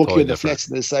 When I'm walking in the flats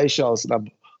in the Seychelles and I'm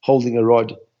holding a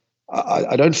rod,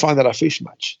 I don't find that I fish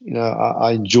much.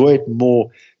 I enjoy it more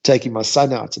taking my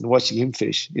son out and watching him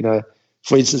fish.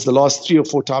 For instance, the last 3 or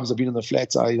 4 times I've been on the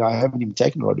flats, I haven't even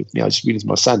taken a rod with me. I just been with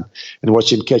my son and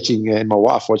watch him catching, and my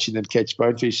wife watching them catch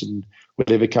bonefish and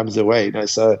whatever comes their way.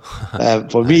 So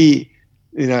for me,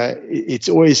 there's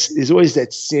always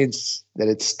that sense that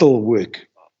it's still work.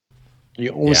 You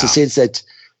almost a sense that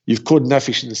you've caught enough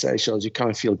fish in the Seychelles, you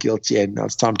kind of feel guilty, and now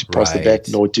it's time to pass the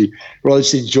baton, or to rather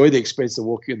just enjoy the experience of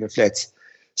walking in the flats.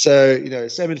 So,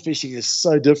 salmon fishing is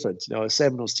so different.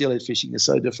 Salmon or steelhead fishing is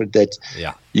so different that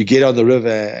you get on the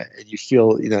river and you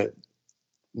feel,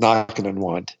 now I can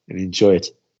unwind and enjoy it.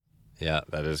 Yeah,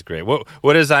 that is great.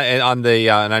 What is that on the?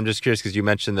 And I'm just curious because you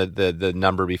mentioned the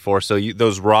number before. So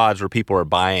those rods where people are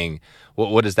buying,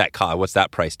 what does that cost? What's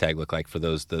that price tag look like for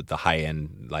those the high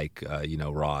end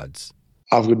rods?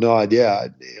 I've got no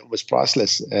idea. It was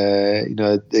priceless.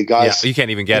 The guys. Yeah, you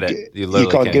can't even get it. You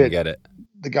literally can't even get it.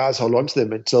 The guys hold on to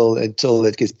them until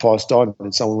it gets passed on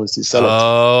and someone wants to sell it.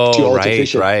 Oh, too old to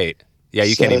fish it. Right. Yeah,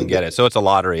 you can't even get it. So it's a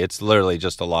lottery. It's literally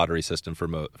just a lottery system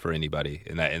for anybody,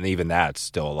 and even that's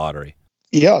still a lottery.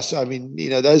 Yeah, so I mean,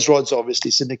 those rods are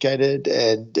obviously syndicated,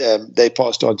 and they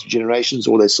passed on to generations,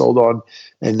 or they sold on,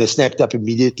 and they're snapped up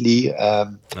immediately.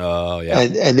 Oh yeah,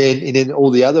 and then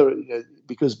all the other,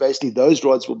 because basically those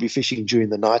rods will be fishing during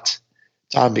the night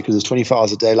time because it's 24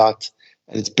 hours of daylight,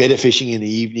 and it's better fishing in the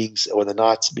evenings or the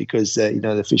nights because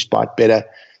the fish bite better.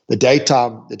 The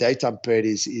daytime period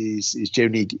is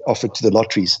generally offered to the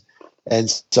lotteries, and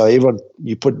so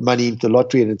you put money into the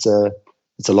lottery, and it's a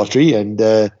lottery,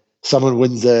 and someone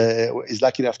wins is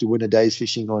lucky enough to win a day's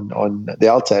fishing on the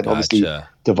altar, and obviously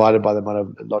divided by the amount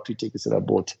of lottery tickets that I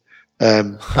bought.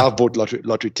 I've bought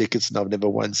lottery tickets and I've never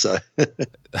won. So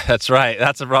that's right.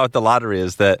 That's the problem with the lottery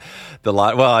is that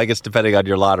well, I guess depending on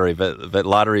your lottery, but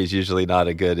lottery is usually not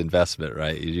a good investment,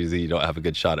 right? Usually you don't have a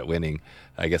good shot at winning.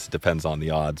 I guess it depends on the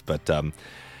odds, but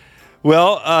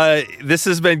this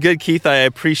has been good, Keith. I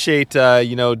appreciate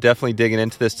definitely digging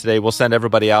into this today. We'll send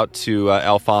everybody out to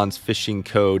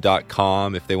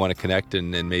alphonsefishingco.com if they want to connect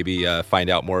and maybe find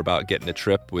out more about getting a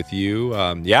trip with you.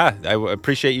 I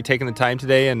appreciate you taking the time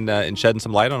today and shedding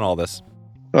some light on all this.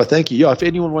 Oh, thank you. Yeah, if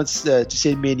anyone wants to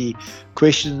send me any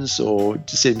questions or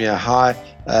to send me a hi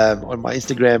on my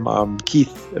Instagram, I'm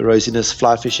Keith Rosinus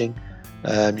Fly Fishing.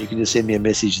 You can just send me a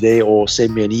message there or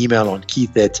send me an email on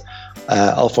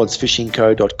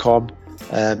keith@alphonsefishingco.com.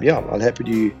 I'm happy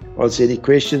to answer any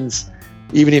questions,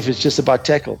 even if it's just about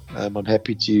tackle. I'm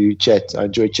happy to chat. I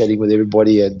enjoy chatting with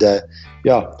everybody, and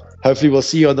hopefully we'll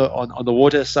see you on the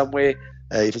water somewhere.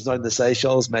 If it's not in the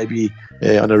Seychelles, maybe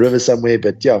on a river somewhere.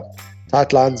 But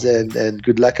tight lines and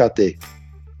good luck out there.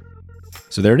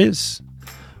 So there it is.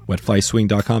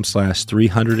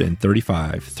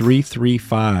 wetflyswing.com/335.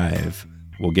 335.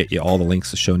 We'll get you all the links,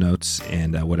 the show notes,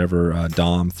 and whatever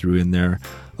Dom threw in there, a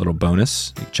little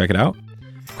bonus. You can check it out.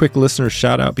 Quick listener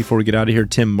shout out before we get out of here.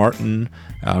 Tim Martin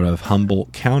out of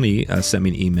Humboldt County sent me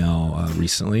an email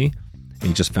recently. And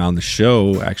he just found the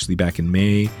show actually back in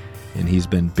May, and he's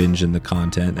been binging the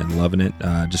content and loving it.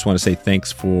 Just want to say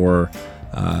thanks for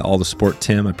all the support,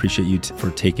 Tim. I appreciate you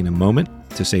for taking a moment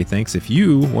to say thanks. If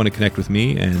you want to connect with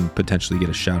me and potentially get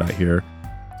a shout out here,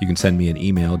 you can send me an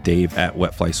email,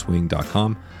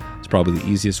 dave@wetflyswing.com. It's probably the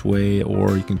easiest way,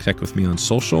 or you can connect with me on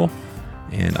social,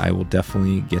 and I will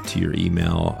definitely get to your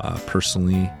email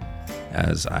personally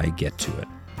as I get to it.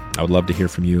 I would love to hear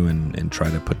from you and try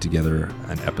to put together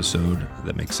an episode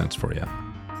that makes sense for you.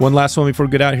 One last one before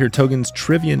we get out here, Togen's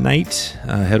Trivia Night.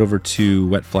 Head over to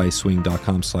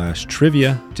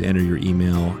wetflyswing.com/trivia to enter your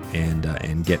email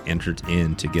and get entered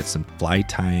in to get some fly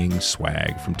tying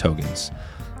swag from Togen's.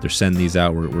 They're sending these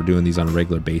out. We're doing these on a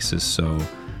regular basis, so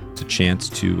it's a chance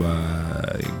to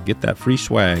get that free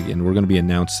swag, and we're going to be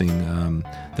announcing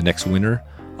the next winner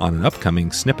on an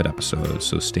upcoming snippet episode,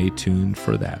 so stay tuned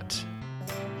for that.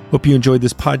 Hope you enjoyed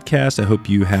this podcast. I hope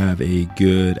you have a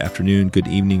good afternoon, good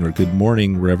evening, or good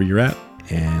morning wherever you're at,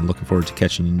 and looking forward to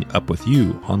catching up with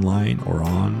you online or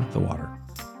on the water.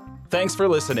 Thanks for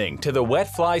listening to the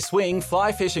Wet Fly Swing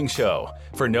Fly Fishing Show.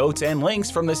 For notes and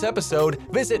links from this episode,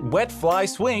 visit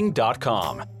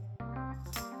wetflyswing.com.